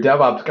 Your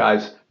DevOps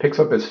guy picks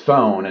up his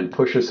phone and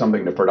pushes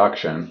something to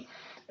production,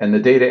 and the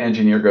data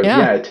engineer goes,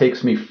 yeah, it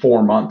takes me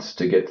 4 months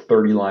to get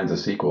 30 lines of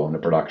SQL into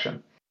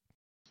production.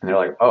 And they're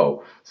like,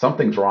 oh,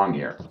 something's wrong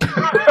here.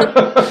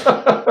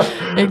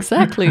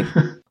 Exactly.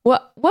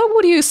 What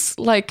would you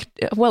like?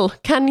 Well,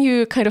 can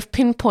you kind of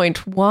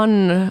pinpoint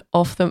one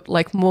of the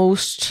like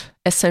most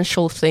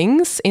essential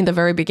things in the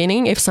very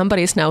beginning? If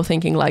somebody is now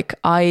thinking like,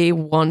 I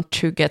want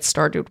to get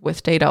started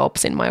with data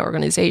ops in my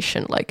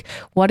organization, like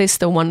what is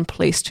the one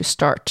place to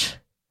start?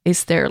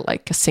 Is there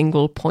like a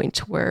single point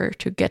where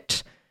to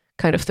get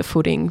kind of the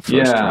footing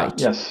first right?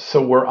 Yes.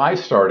 So where I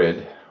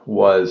started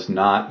was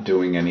not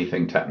doing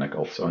anything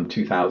technical. So in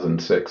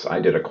 2006, I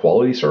did a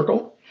quality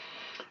circle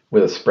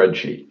with a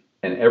spreadsheet.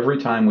 And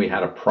every time we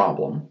had a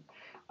problem,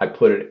 I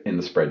put it in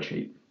the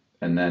spreadsheet.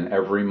 And then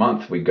every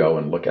month we go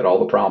and look at all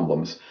the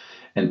problems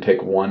and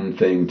pick one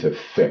thing to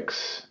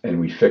fix.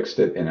 And we fixed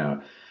it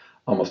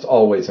almost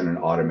always in an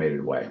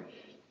automated way.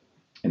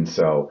 And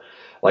so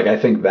like I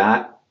think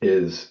that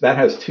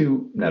has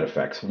two net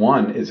effects.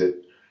 One is it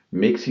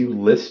makes you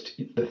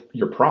list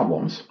your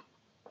problems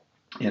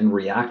and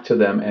react to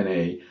them in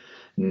a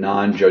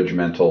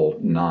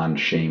non-judgmental,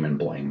 non-shame and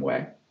blame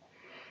way.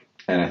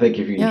 And I think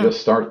if you can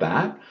just start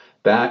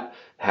that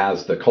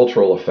has the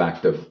cultural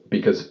effect of,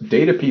 because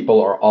data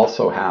people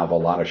also have a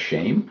lot of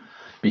shame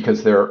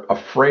because they're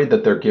afraid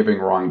that they're giving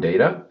wrong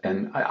data.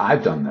 And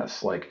I've done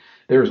this. Like,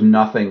 there's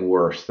nothing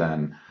worse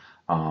than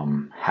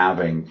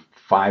having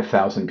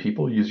 5,000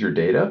 people use your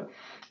data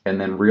and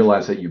then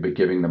realize that you've been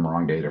giving them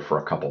wrong data for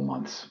a couple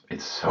months.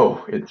 It's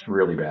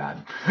really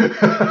bad.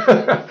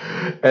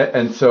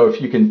 And so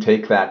if you can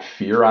take that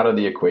fear out of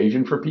the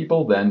equation for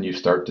people, then you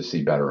start to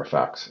see better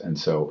effects. And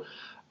so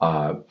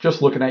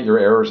just looking at your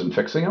errors and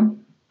fixing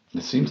them,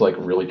 it seems like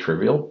really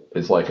trivial,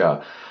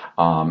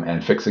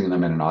 and fixing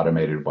them in an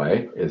automated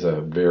way is a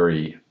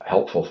very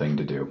helpful thing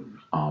to do.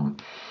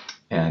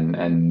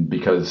 And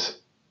because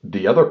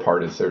the other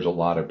part is there's a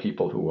lot of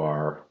people who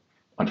are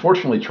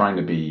unfortunately trying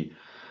to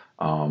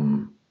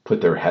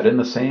put their head in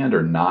the sand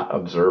or not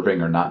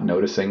observing or not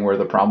noticing where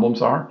the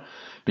problems are,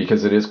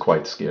 because it is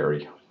quite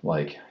scary.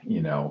 Like,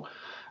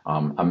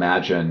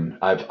 imagine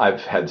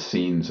I've had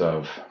scenes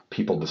of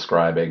people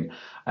describing,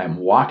 I'm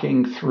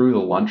walking through the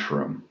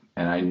lunchroom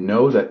and I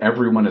know that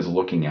everyone is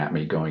looking at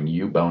me going,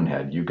 you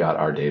bonehead, you got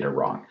our data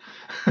wrong.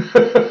 It's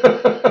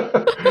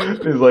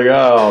like,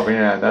 oh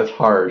man, that's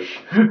harsh.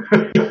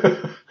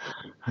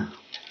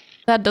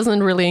 That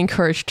doesn't really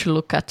encourage to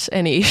look at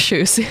any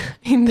issues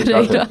in the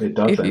data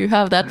if you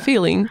have that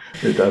feeling.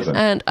 It doesn't.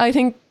 And I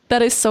think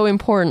that is so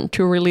important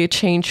to really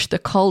change the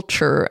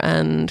culture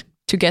and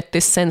to get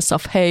this sense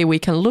of, hey, we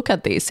can look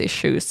at these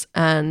issues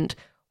and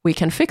we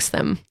can fix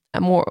them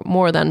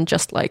more than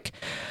just like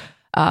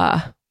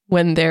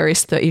when there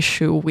is the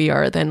issue, we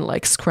are then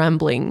like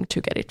scrambling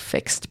to get it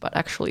fixed, but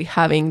actually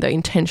having the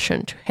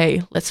intention to,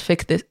 hey, let's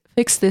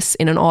fix this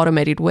in an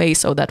automated way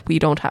so that we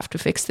don't have to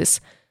fix this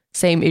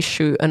same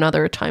issue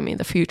another time in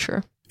the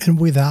future. And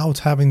without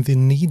having the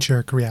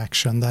knee-jerk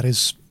reaction that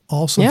is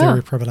also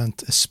very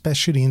prevalent,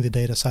 especially in the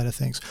data side of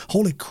things.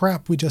 Holy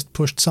crap, we just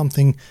pushed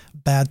something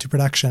bad to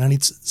production and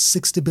it's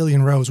 60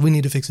 billion rows. We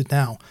need to fix it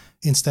now,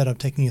 instead of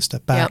taking a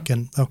step back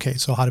and, okay,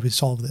 so how do we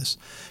solve this?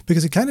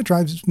 Because it kind of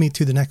drives me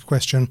to the next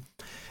question.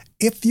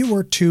 If you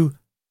were to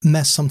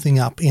mess something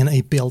up in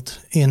a build,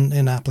 in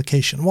an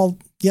application, well,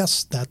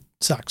 yes, that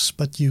sucks,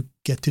 but you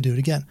get to do it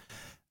again.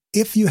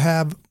 If you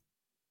have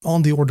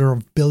on the order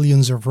of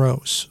billions of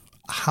rows,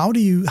 how do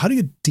you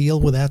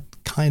deal with that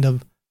kind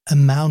of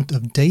amount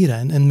of data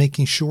and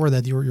making sure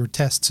that your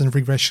tests and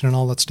regression and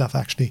all that stuff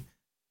actually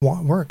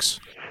works?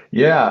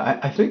 Yeah,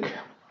 I think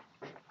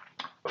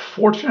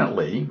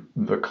fortunately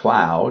the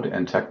cloud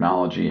and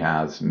technology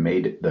has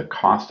made the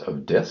cost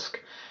of disk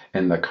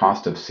and the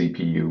cost of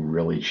CPU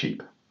really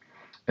cheap.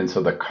 And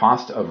so the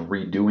cost of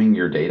redoing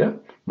your data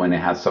when it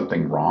has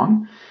something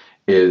wrong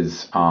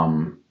is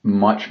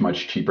much,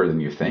 much cheaper than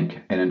you think.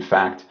 And in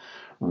fact,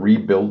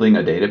 rebuilding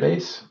a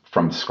database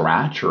from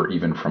scratch or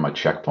even from a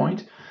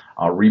checkpoint,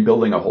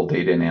 rebuilding a whole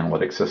data and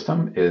analytics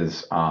system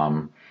is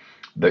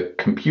the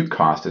compute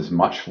cost is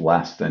much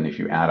less than if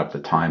you add up the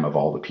time of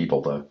all the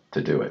people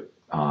to do it.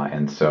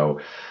 And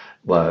so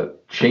the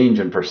change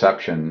in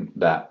perception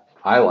that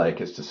I like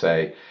is to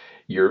say,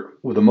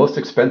 the most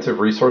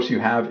expensive resource you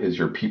have is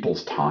your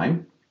people's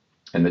time,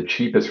 and the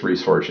cheapest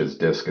resource is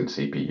disk and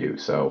CPU.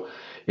 So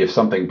if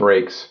something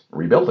breaks,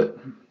 rebuild it.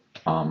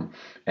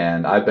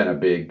 And I've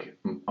been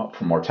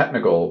from more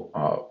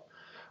technical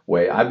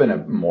way, I've been a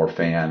more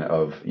fan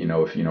of,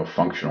 if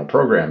functional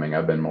programming,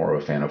 I've been more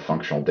of a fan of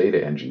functional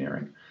data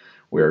engineering,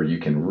 where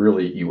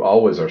you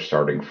always are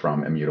starting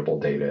from immutable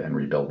data and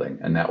rebuilding.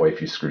 And that way,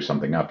 if you screw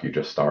something up, you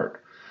just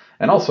start.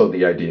 And also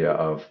the idea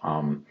of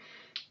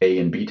A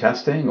and B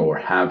testing or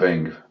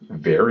having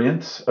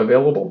variants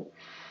available,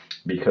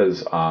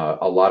 because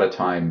a lot of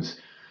times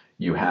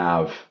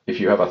if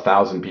you have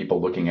 1,000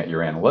 people looking at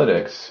your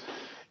analytics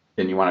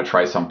and you want to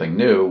try something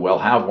new, well,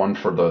 have one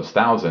for those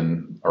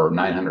 1,000 or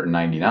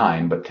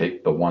 999, but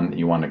take the one that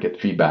you want to get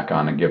feedback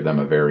on and give them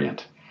a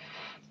variant.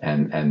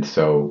 And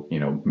so,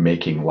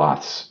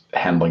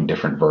 handling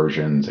different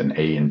versions and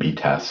A and B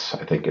tests,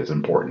 I think is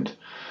important.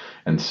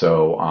 And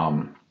so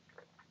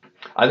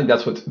I think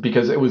that's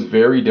because it was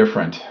very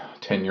different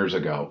 10 years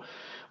ago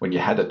when you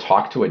had to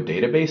talk to a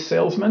database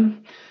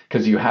salesman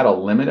because you had a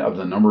limit of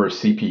the number of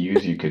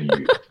CPUs you could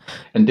use.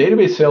 And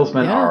database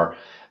salesmen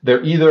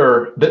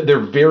they're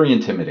very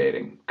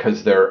intimidating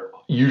because they're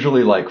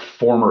usually like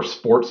former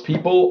sports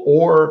people,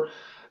 or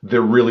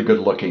they're really good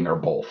looking, or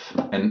both.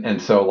 And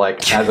so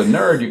like as a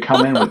nerd, you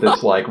come in with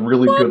this like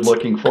really good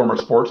looking former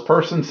sports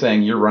person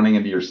saying you're running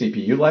into your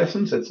CPU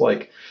license. It's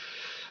like,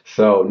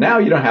 so now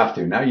you don't have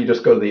to. Now you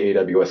just go to the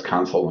AWS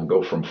console and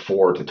go from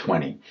 4 to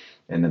 20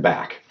 in the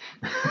back.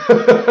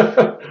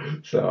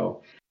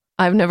 So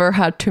I've never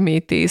had to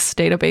meet these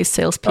database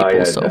salespeople.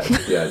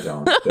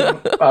 Don't.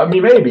 I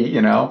mean, maybe,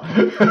 you know.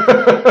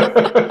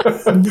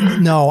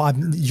 No,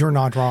 you're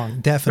not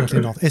wrong. Definitely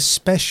not.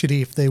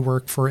 Especially if they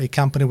work for a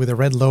company with a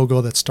red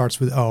logo that starts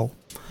with O.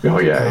 Oh,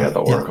 yeah. The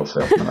Oracle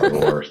salesmen are the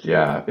worst.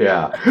 Yeah.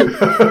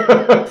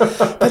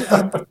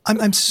 But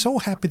I'm so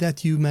happy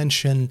that you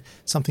mentioned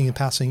something in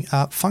passing.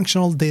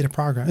 Functional data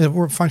program,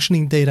 or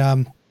functioning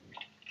data.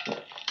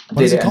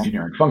 Data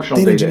engineering. Functional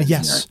data engineering.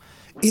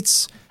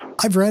 Yes.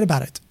 I've read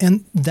about it,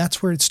 and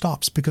that's where it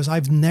stops, because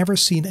I've never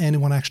seen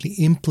anyone actually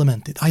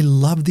implement it. I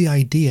love the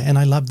idea, and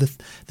I love the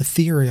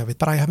theory of it,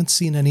 but I haven't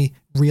seen any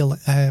real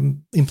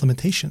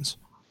implementations.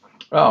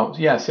 Oh,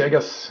 yeah. See, I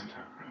guess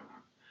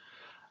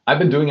I've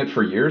been doing it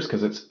for years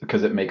because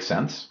it makes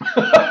sense.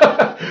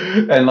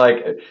 And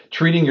like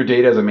treating your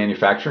data as a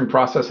manufacturing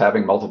process,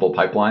 having multiple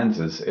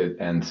pipelines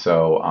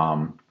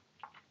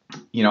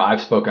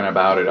I've spoken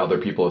about it, other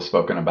people have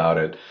spoken about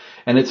it,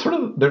 and it's sort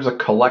of, there's a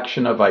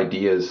collection of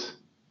ideas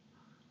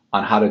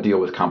on how to deal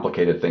with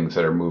complicated things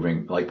that are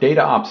moving. Like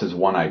data ops is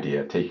one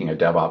idea, taking a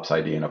DevOps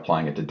idea and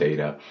applying it to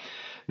data.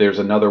 There's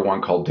another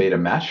one called data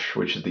mesh,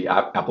 which is the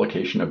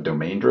application of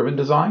domain-driven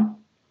design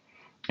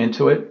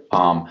into it.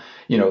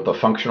 The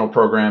functional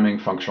programming,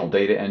 functional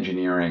data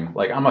engineering.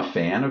 Like I'm a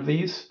fan of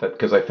these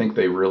because I think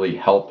they really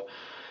help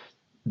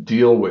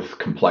deal with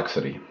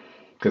complexity,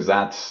 because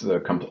that's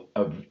data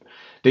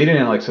and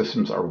analytic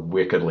systems are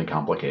wickedly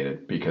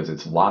complicated because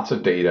it's lots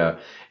of data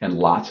and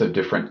lots of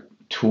different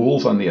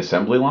tools on the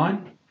assembly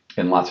line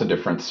and lots of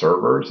different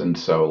servers, and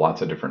so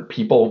lots of different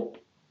people,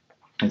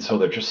 and so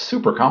they're just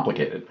super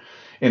complicated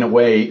in a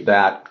way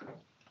that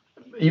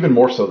even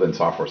more so than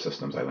software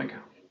systems, I think.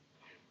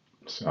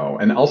 So,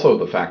 and also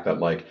the fact that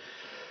like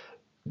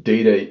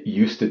data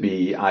used to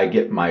be, I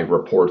get my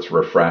reports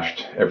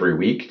refreshed every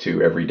week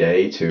to every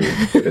day to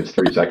if it's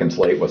 3 seconds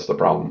late, what's the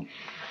problem?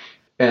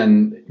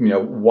 And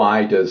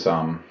why does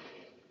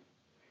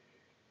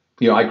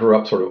I grew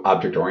up sort of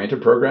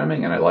object-oriented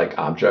programming, and I like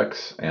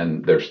objects,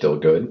 and they're still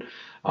good.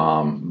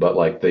 But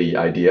like the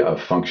idea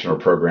of functional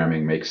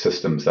programming makes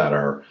systems that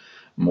are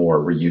more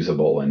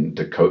reusable and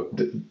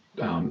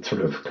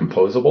sort of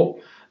composable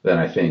than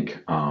I think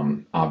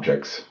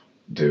objects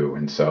do.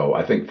 And so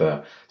I think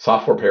the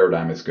software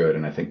paradigm is good,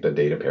 and I think the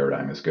data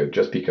paradigm is good,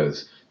 just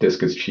because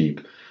disk is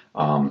cheap.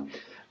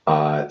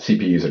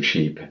 CPUs are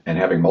cheap, and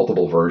having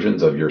multiple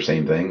versions of your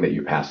same thing that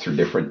you pass through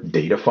different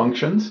data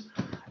functions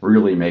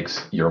really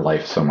makes your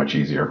life so much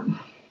easier.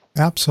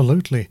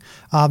 Absolutely.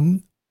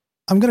 I'm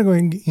going to go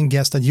and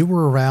guess that you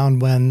were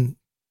around when,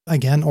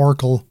 again,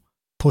 Oracle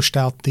pushed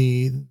out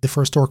the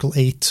first Oracle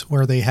 8,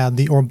 where they had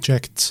the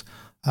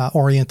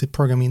object-oriented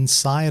program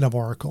inside of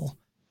Oracle.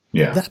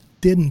 Yeah. That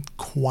didn't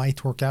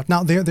quite work out.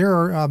 Now, there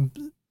are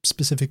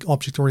specific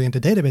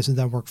object-oriented databases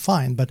that work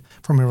fine, but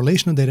from a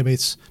relational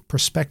database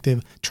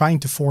perspective, trying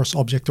to force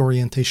object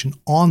orientation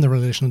on the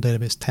relational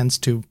database tends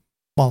to,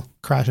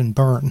 crash and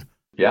burn.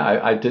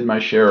 Yeah, I did my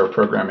share of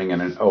programming in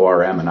an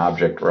ORM, an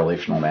object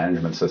relational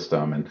management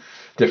system, and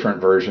different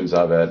versions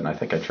of it. And I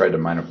think I tried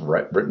to have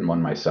written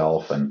one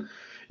myself. And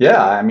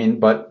yeah, I mean,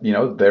 but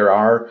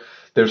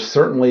there's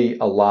certainly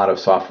a lot of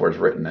softwares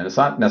written, and it's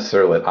not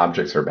necessarily that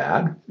objects are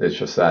bad. It's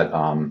just that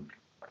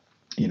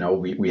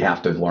we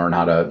have to learn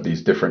how to,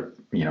 these different,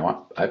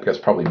 I guess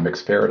probably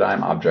mixed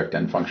paradigm, object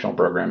and functional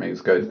programming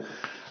is good.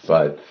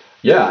 But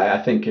yeah,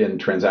 I think in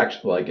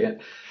transaction, like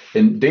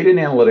in data and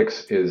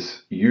analytics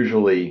is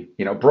usually,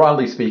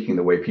 broadly speaking,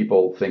 the way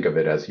people think of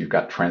it as you've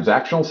got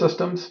transactional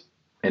systems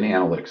and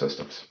analytic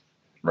systems,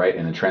 right?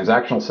 And in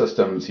transactional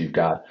systems, you've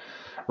got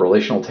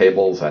relational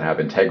tables that have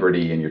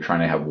integrity, and you're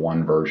trying to have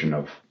one version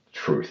of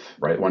truth,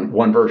 right?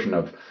 One version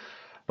of.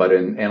 But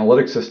in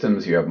analytic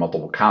systems, you have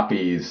multiple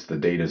copies. The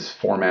data is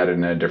formatted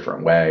in a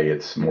different way.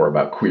 It's more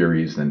about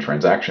queries than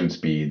transaction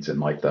speeds, and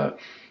like the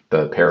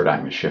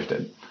paradigm is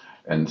shifted.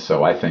 And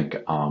so I think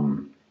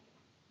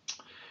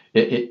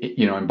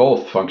in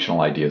both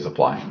functional ideas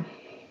apply.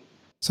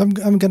 So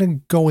I'm going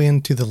to go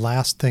into the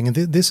last thing, and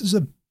this is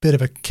a bit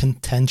of a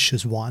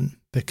contentious one,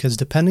 because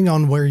depending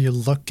on where you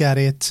look at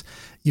it,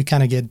 you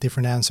kind of get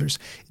different answers.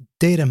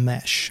 Data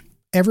mesh.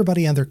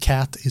 Everybody and their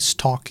cat is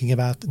talking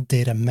about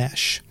data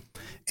mesh.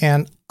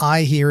 And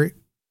I hear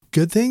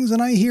good things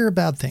and I hear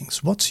bad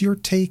things. What's your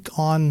take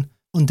on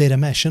data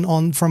mesh,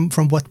 and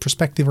from what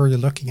perspective are you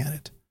looking at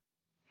it?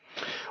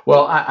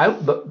 Well,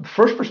 the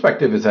first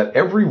perspective is that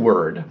every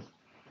word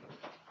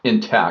in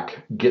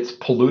tech gets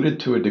polluted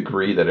to a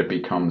degree that it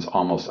becomes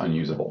almost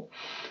unusable.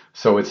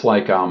 So it's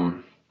like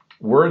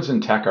words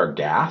in tech are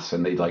gas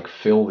and they like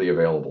fill the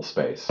available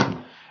space.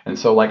 And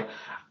so like,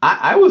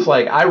 I was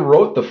like, I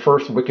wrote the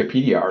first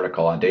Wikipedia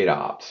article on data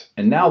ops,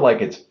 and now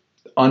like it's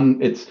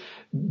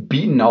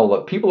beaten all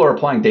the people are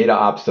applying data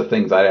ops to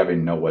things I don't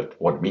even know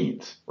what it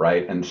means,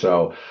 right? And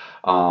so,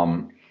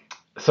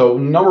 so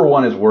number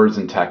one is words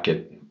in tech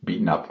get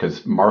beaten up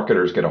because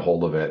marketers get a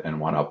hold of it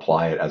and want to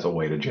apply it as a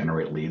way to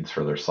generate leads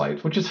for their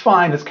sites, which is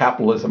fine. It's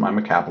capitalism. I'm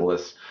a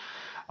capitalist.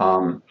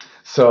 So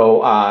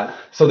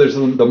there's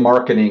the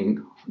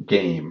marketing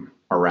game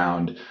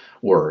around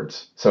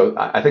words. So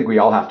I think we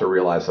all have to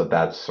realize that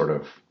that's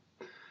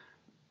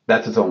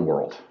its own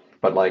world.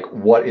 But like,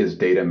 what is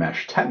data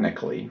mesh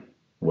technically?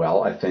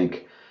 Well, I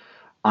think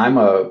I'm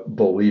a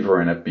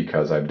believer in it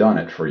because I've done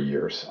it for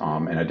years,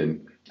 and I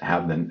didn't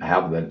have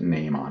the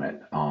name on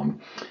it.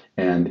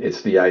 And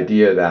it's the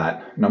idea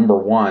that number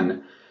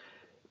one,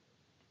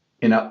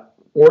 in an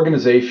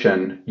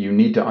organization, you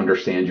need to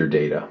understand your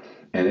data,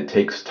 and it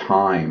takes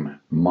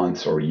time,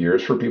 months or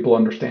years for people to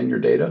understand your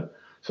data.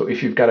 So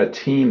if you've got a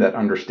team that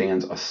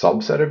understands a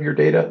subset of your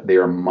data, they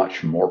are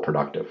much more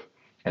productive.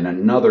 And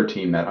another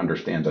team that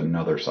understands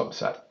another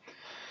subset.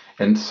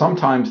 And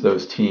sometimes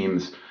those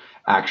teams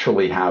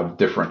actually have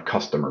different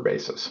customer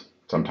bases.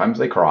 Sometimes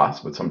they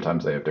cross, but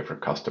sometimes they have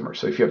different customers.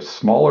 So if you have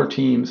smaller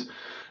teams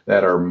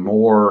that are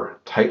more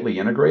tightly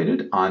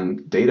integrated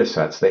on data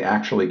sets, they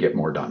actually get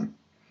more done.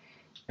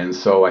 And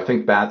so I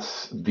think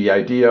that's the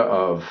idea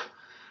of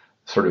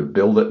sort of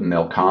build it and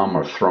they'll come,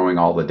 or throwing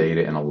all the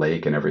data in a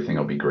lake and everything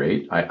will be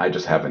great. I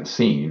just haven't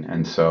seen.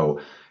 And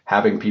so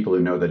having people who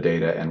know the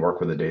data and work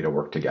with the data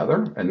work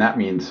together, and that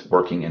means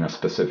working in a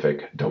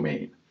specific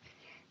domain.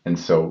 And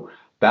so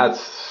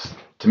that's,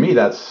 to me,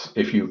 that's,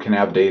 if you can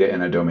have data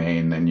in a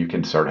domain, then you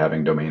can start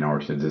having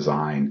domain-oriented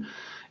design.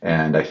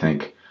 And I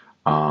think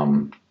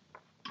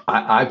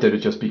I did it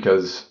just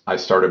because I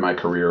started my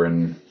career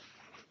in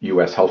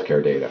U.S.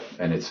 healthcare data,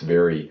 and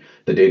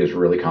the data is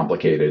really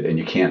complicated, and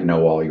you can't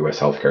know all U.S.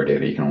 healthcare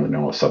data. You can only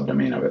know a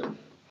subdomain of it.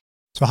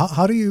 So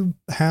how do you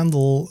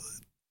handle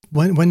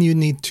when you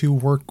need to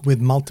work with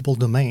multiple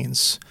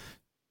domains?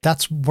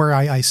 That's where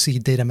I see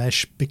data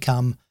mesh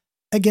become,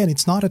 again,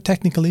 it's not a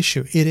technical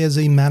issue. It is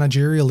a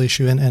managerial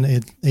issue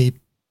and a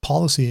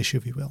policy issue,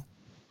 if you will.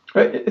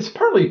 It's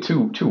partly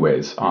two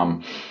ways.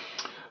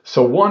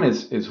 So one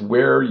is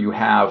where you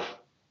have,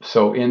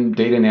 so in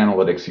data and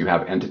analytics, you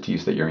have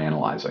entities that you're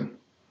analyzing.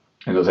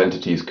 And those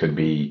entities could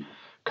be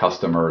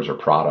customers or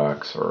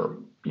products or,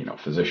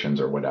 physicians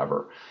or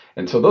whatever.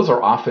 And so those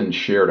are often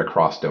shared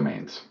across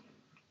domains,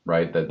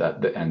 right?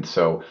 And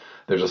so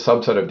there's a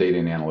subset of data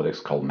and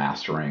analytics called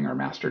mastering or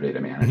master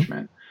data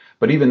management. Mm-hmm.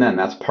 But even then,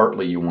 that's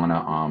partly you want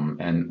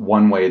to, and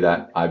one way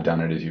that I've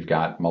done it is you've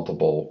got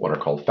multiple what are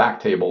called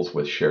fact tables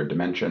with shared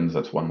dimensions.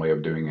 That's one way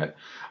of doing it.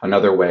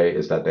 Another way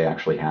is that they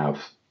actually have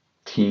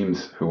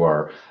teams who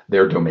are,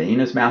 their domain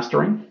is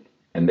mastering,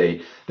 and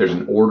there's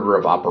an order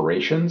of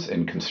operations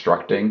in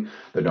constructing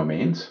the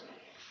domains.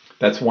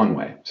 That's one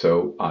way.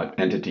 So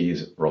entity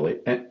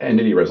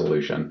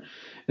resolution.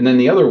 And then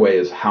the other way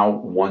is how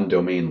one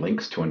domain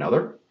links to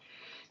another,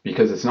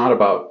 because it's not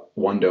about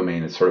one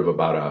domain. It's sort of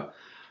about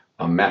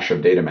a mesh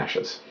of data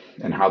meshes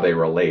and how they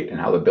relate and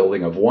how the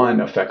building of one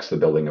affects the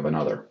building of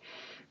another.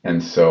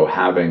 And so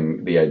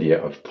having the idea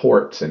of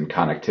ports and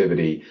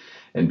connectivity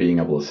and being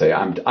able to say,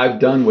 I've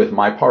done with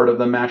my part of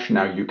the mesh,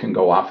 now you can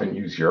go off and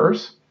use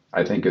yours,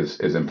 I think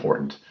is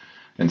important.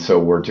 And so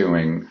we're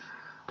doing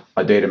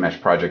a data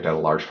mesh project at a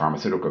large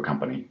pharmaceutical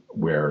company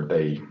where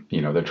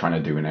they're trying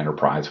to do an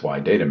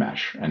enterprise-wide data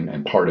mesh.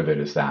 And part of it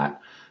is that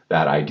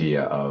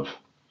idea of,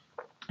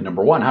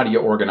 number one, how do you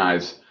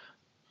organize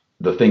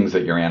the things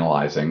that you're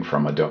analyzing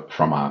from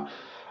a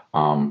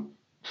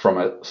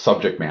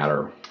subject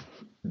matter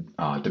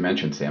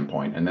dimension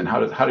standpoint, and then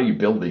how do you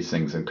build these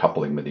things in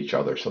coupling with each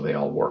other so they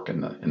all work in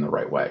the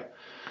right way.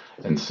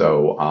 And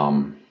so,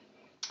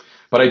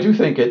 but I do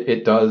think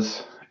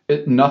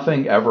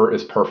nothing ever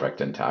is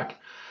perfect in tech,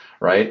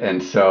 right?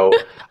 And so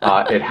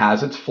it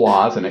has its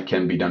flaws and it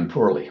can be done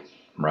poorly,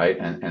 right?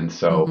 And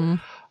so,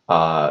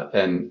 mm-hmm.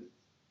 And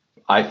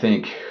I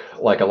think,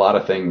 like a lot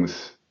of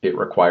things, it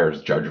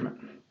requires judgment.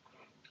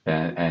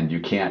 And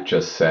you can't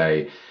just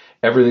say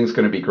everything's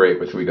going to be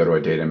great if we go to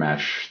a data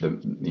mesh.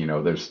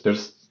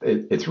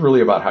 It's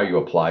really about how you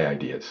apply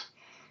ideas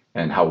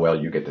and how well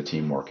you get the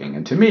team working.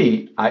 And to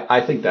me,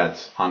 I think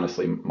that's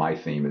honestly my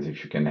theme, is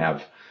if you can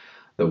have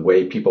the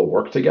way people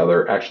work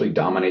together actually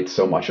dominates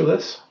so much of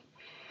this,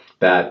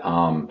 that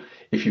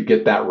if you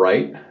get that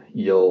right,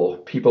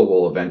 people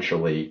will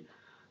eventually,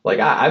 like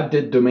I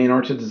did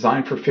domain-oriented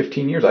design for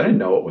 15 years. I didn't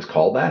know it was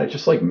called that. It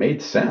just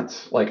made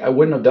sense. I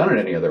wouldn't have done it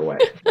any other way.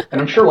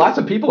 And I'm sure lots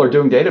of people are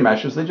doing data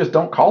meshes. They just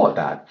don't call it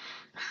that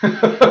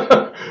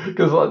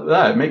because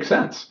it makes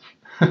sense.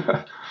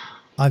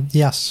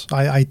 Yes,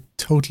 I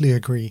totally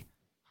agree.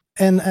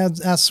 And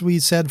as we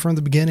said from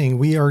the beginning,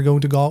 we are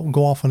going to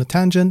go off on a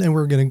tangent and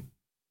we're going to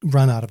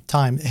run out of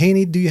time.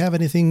 Haney, do you have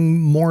anything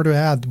more to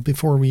add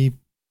before we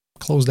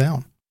close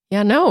down?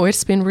 Yeah, no,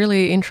 it's been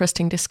really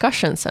interesting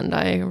discussions, and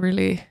I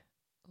really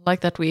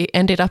like that we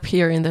ended up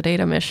here in the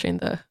data mesh in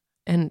the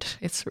end.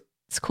 It's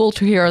cool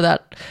to hear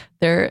that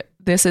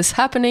this is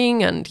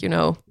happening, and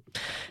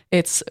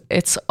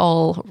it's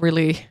all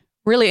really,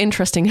 really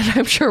interesting. And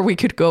I'm sure we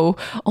could go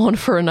on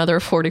for another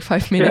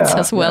 45 minutes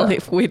as well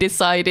if we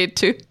decided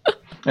to.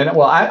 And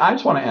well, I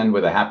just want to end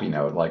with a happy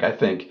note. Like I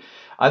think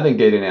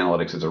data and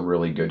analytics is a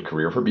really good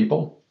career for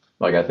people.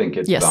 Like I think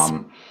it's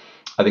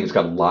I think it's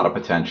got a lot of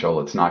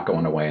potential. It's not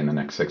going away in the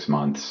next 6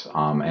 months,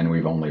 and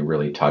we've only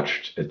really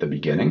touched at the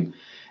beginning.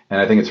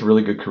 And I think it's a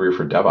really good career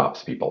for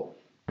DevOps people,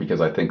 because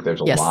I think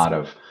there's a lot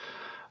of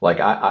like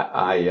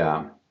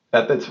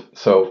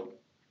so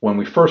when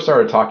we first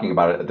started talking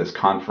about it at this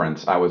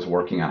conference, I was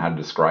working on how to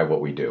describe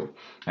what we do,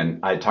 and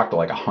I talked to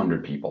like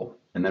 100 people,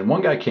 and then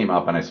one guy came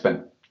up and I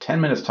spent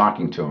 10 minutes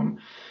talking to him,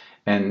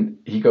 and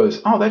he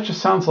goes, "Oh, that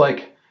just sounds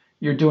like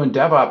you're doing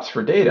DevOps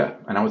for data."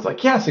 And I was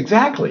like, "Yes,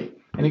 exactly."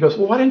 And he goes,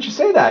 "Well, why didn't you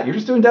say that? You're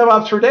just doing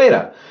DevOps for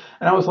data."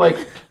 And I was like,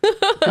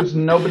 because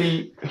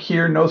nobody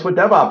here knows what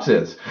DevOps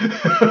is.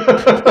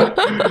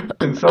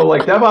 And so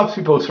like DevOps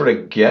people sort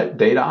of get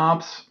data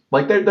ops.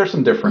 Like there's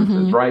some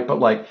differences, right? But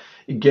like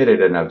you get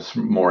it in a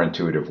more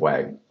intuitive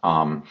way.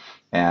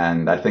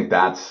 And I think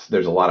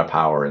there's a lot of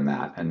power in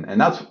that. And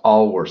that's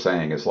all we're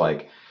saying is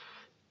like,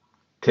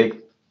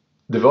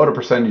 devote a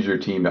percentage of your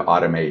team to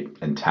automate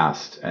and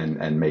test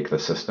and make the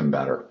system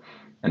better.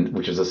 And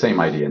which is the same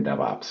idea in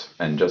DevOps,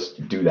 and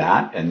just do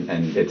that. And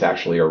it's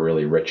actually a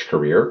really rich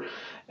career,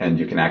 and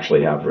you can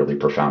actually have really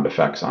profound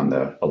effects on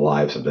the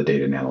lives of the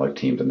data and analytic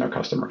teams and their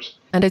customers.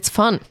 And it's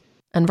fun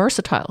and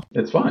versatile.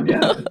 It's fun.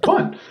 Yeah, it's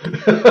fun.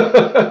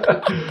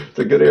 It's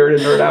a good area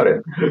to nerd out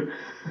in.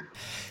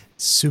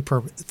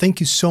 Super. Thank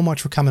you so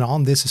much for coming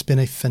on. This has been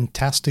a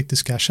fantastic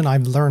discussion.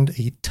 I've learned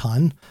a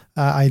ton.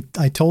 I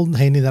told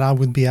Haney that I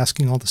would be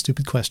asking all the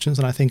stupid questions,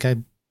 and I think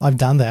I've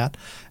done that.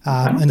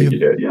 And you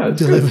did. Yeah, you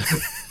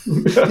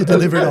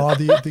delivered all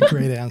the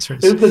great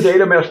answers. Is the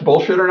data mesh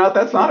bullshit or not?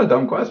 That's not a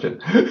dumb question.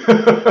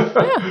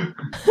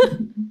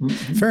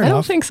 Fair enough. I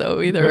don't think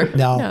so either.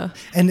 No. Yeah.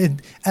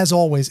 And as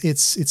always,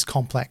 it's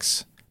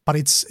complex, but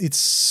it's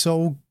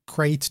so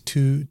great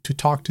to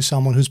talk to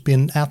someone who's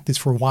been at this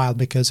for a while,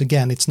 because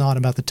again, it's not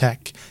about the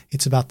tech,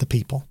 it's about the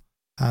people.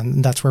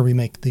 And that's where we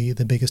make the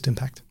biggest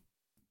impact.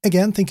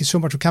 Again, thank you so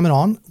much for coming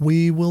on.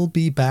 We will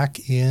be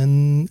back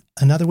in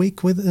another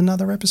week with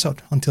another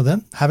episode. Until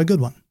then, have a good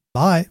one.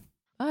 Bye.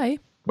 Bye.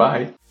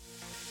 Bye.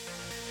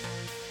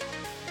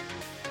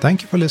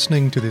 Thank you for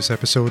listening to this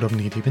episode of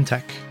Knee Deep in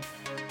Tech.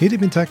 Knee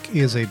Deep in Tech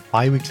is a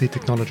bi-weekly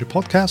technology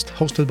podcast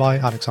hosted by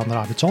Alexander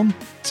Arvidsson,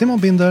 Simon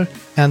Binder,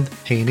 and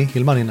Heini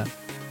Hilmarinen.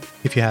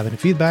 If you have any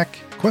feedback,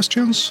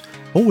 questions,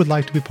 or would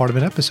like to be part of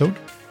an episode,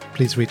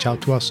 please reach out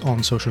to us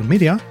on social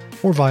media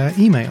or via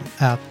email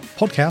at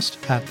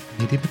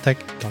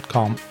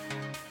podcast@kneedeepintech.com.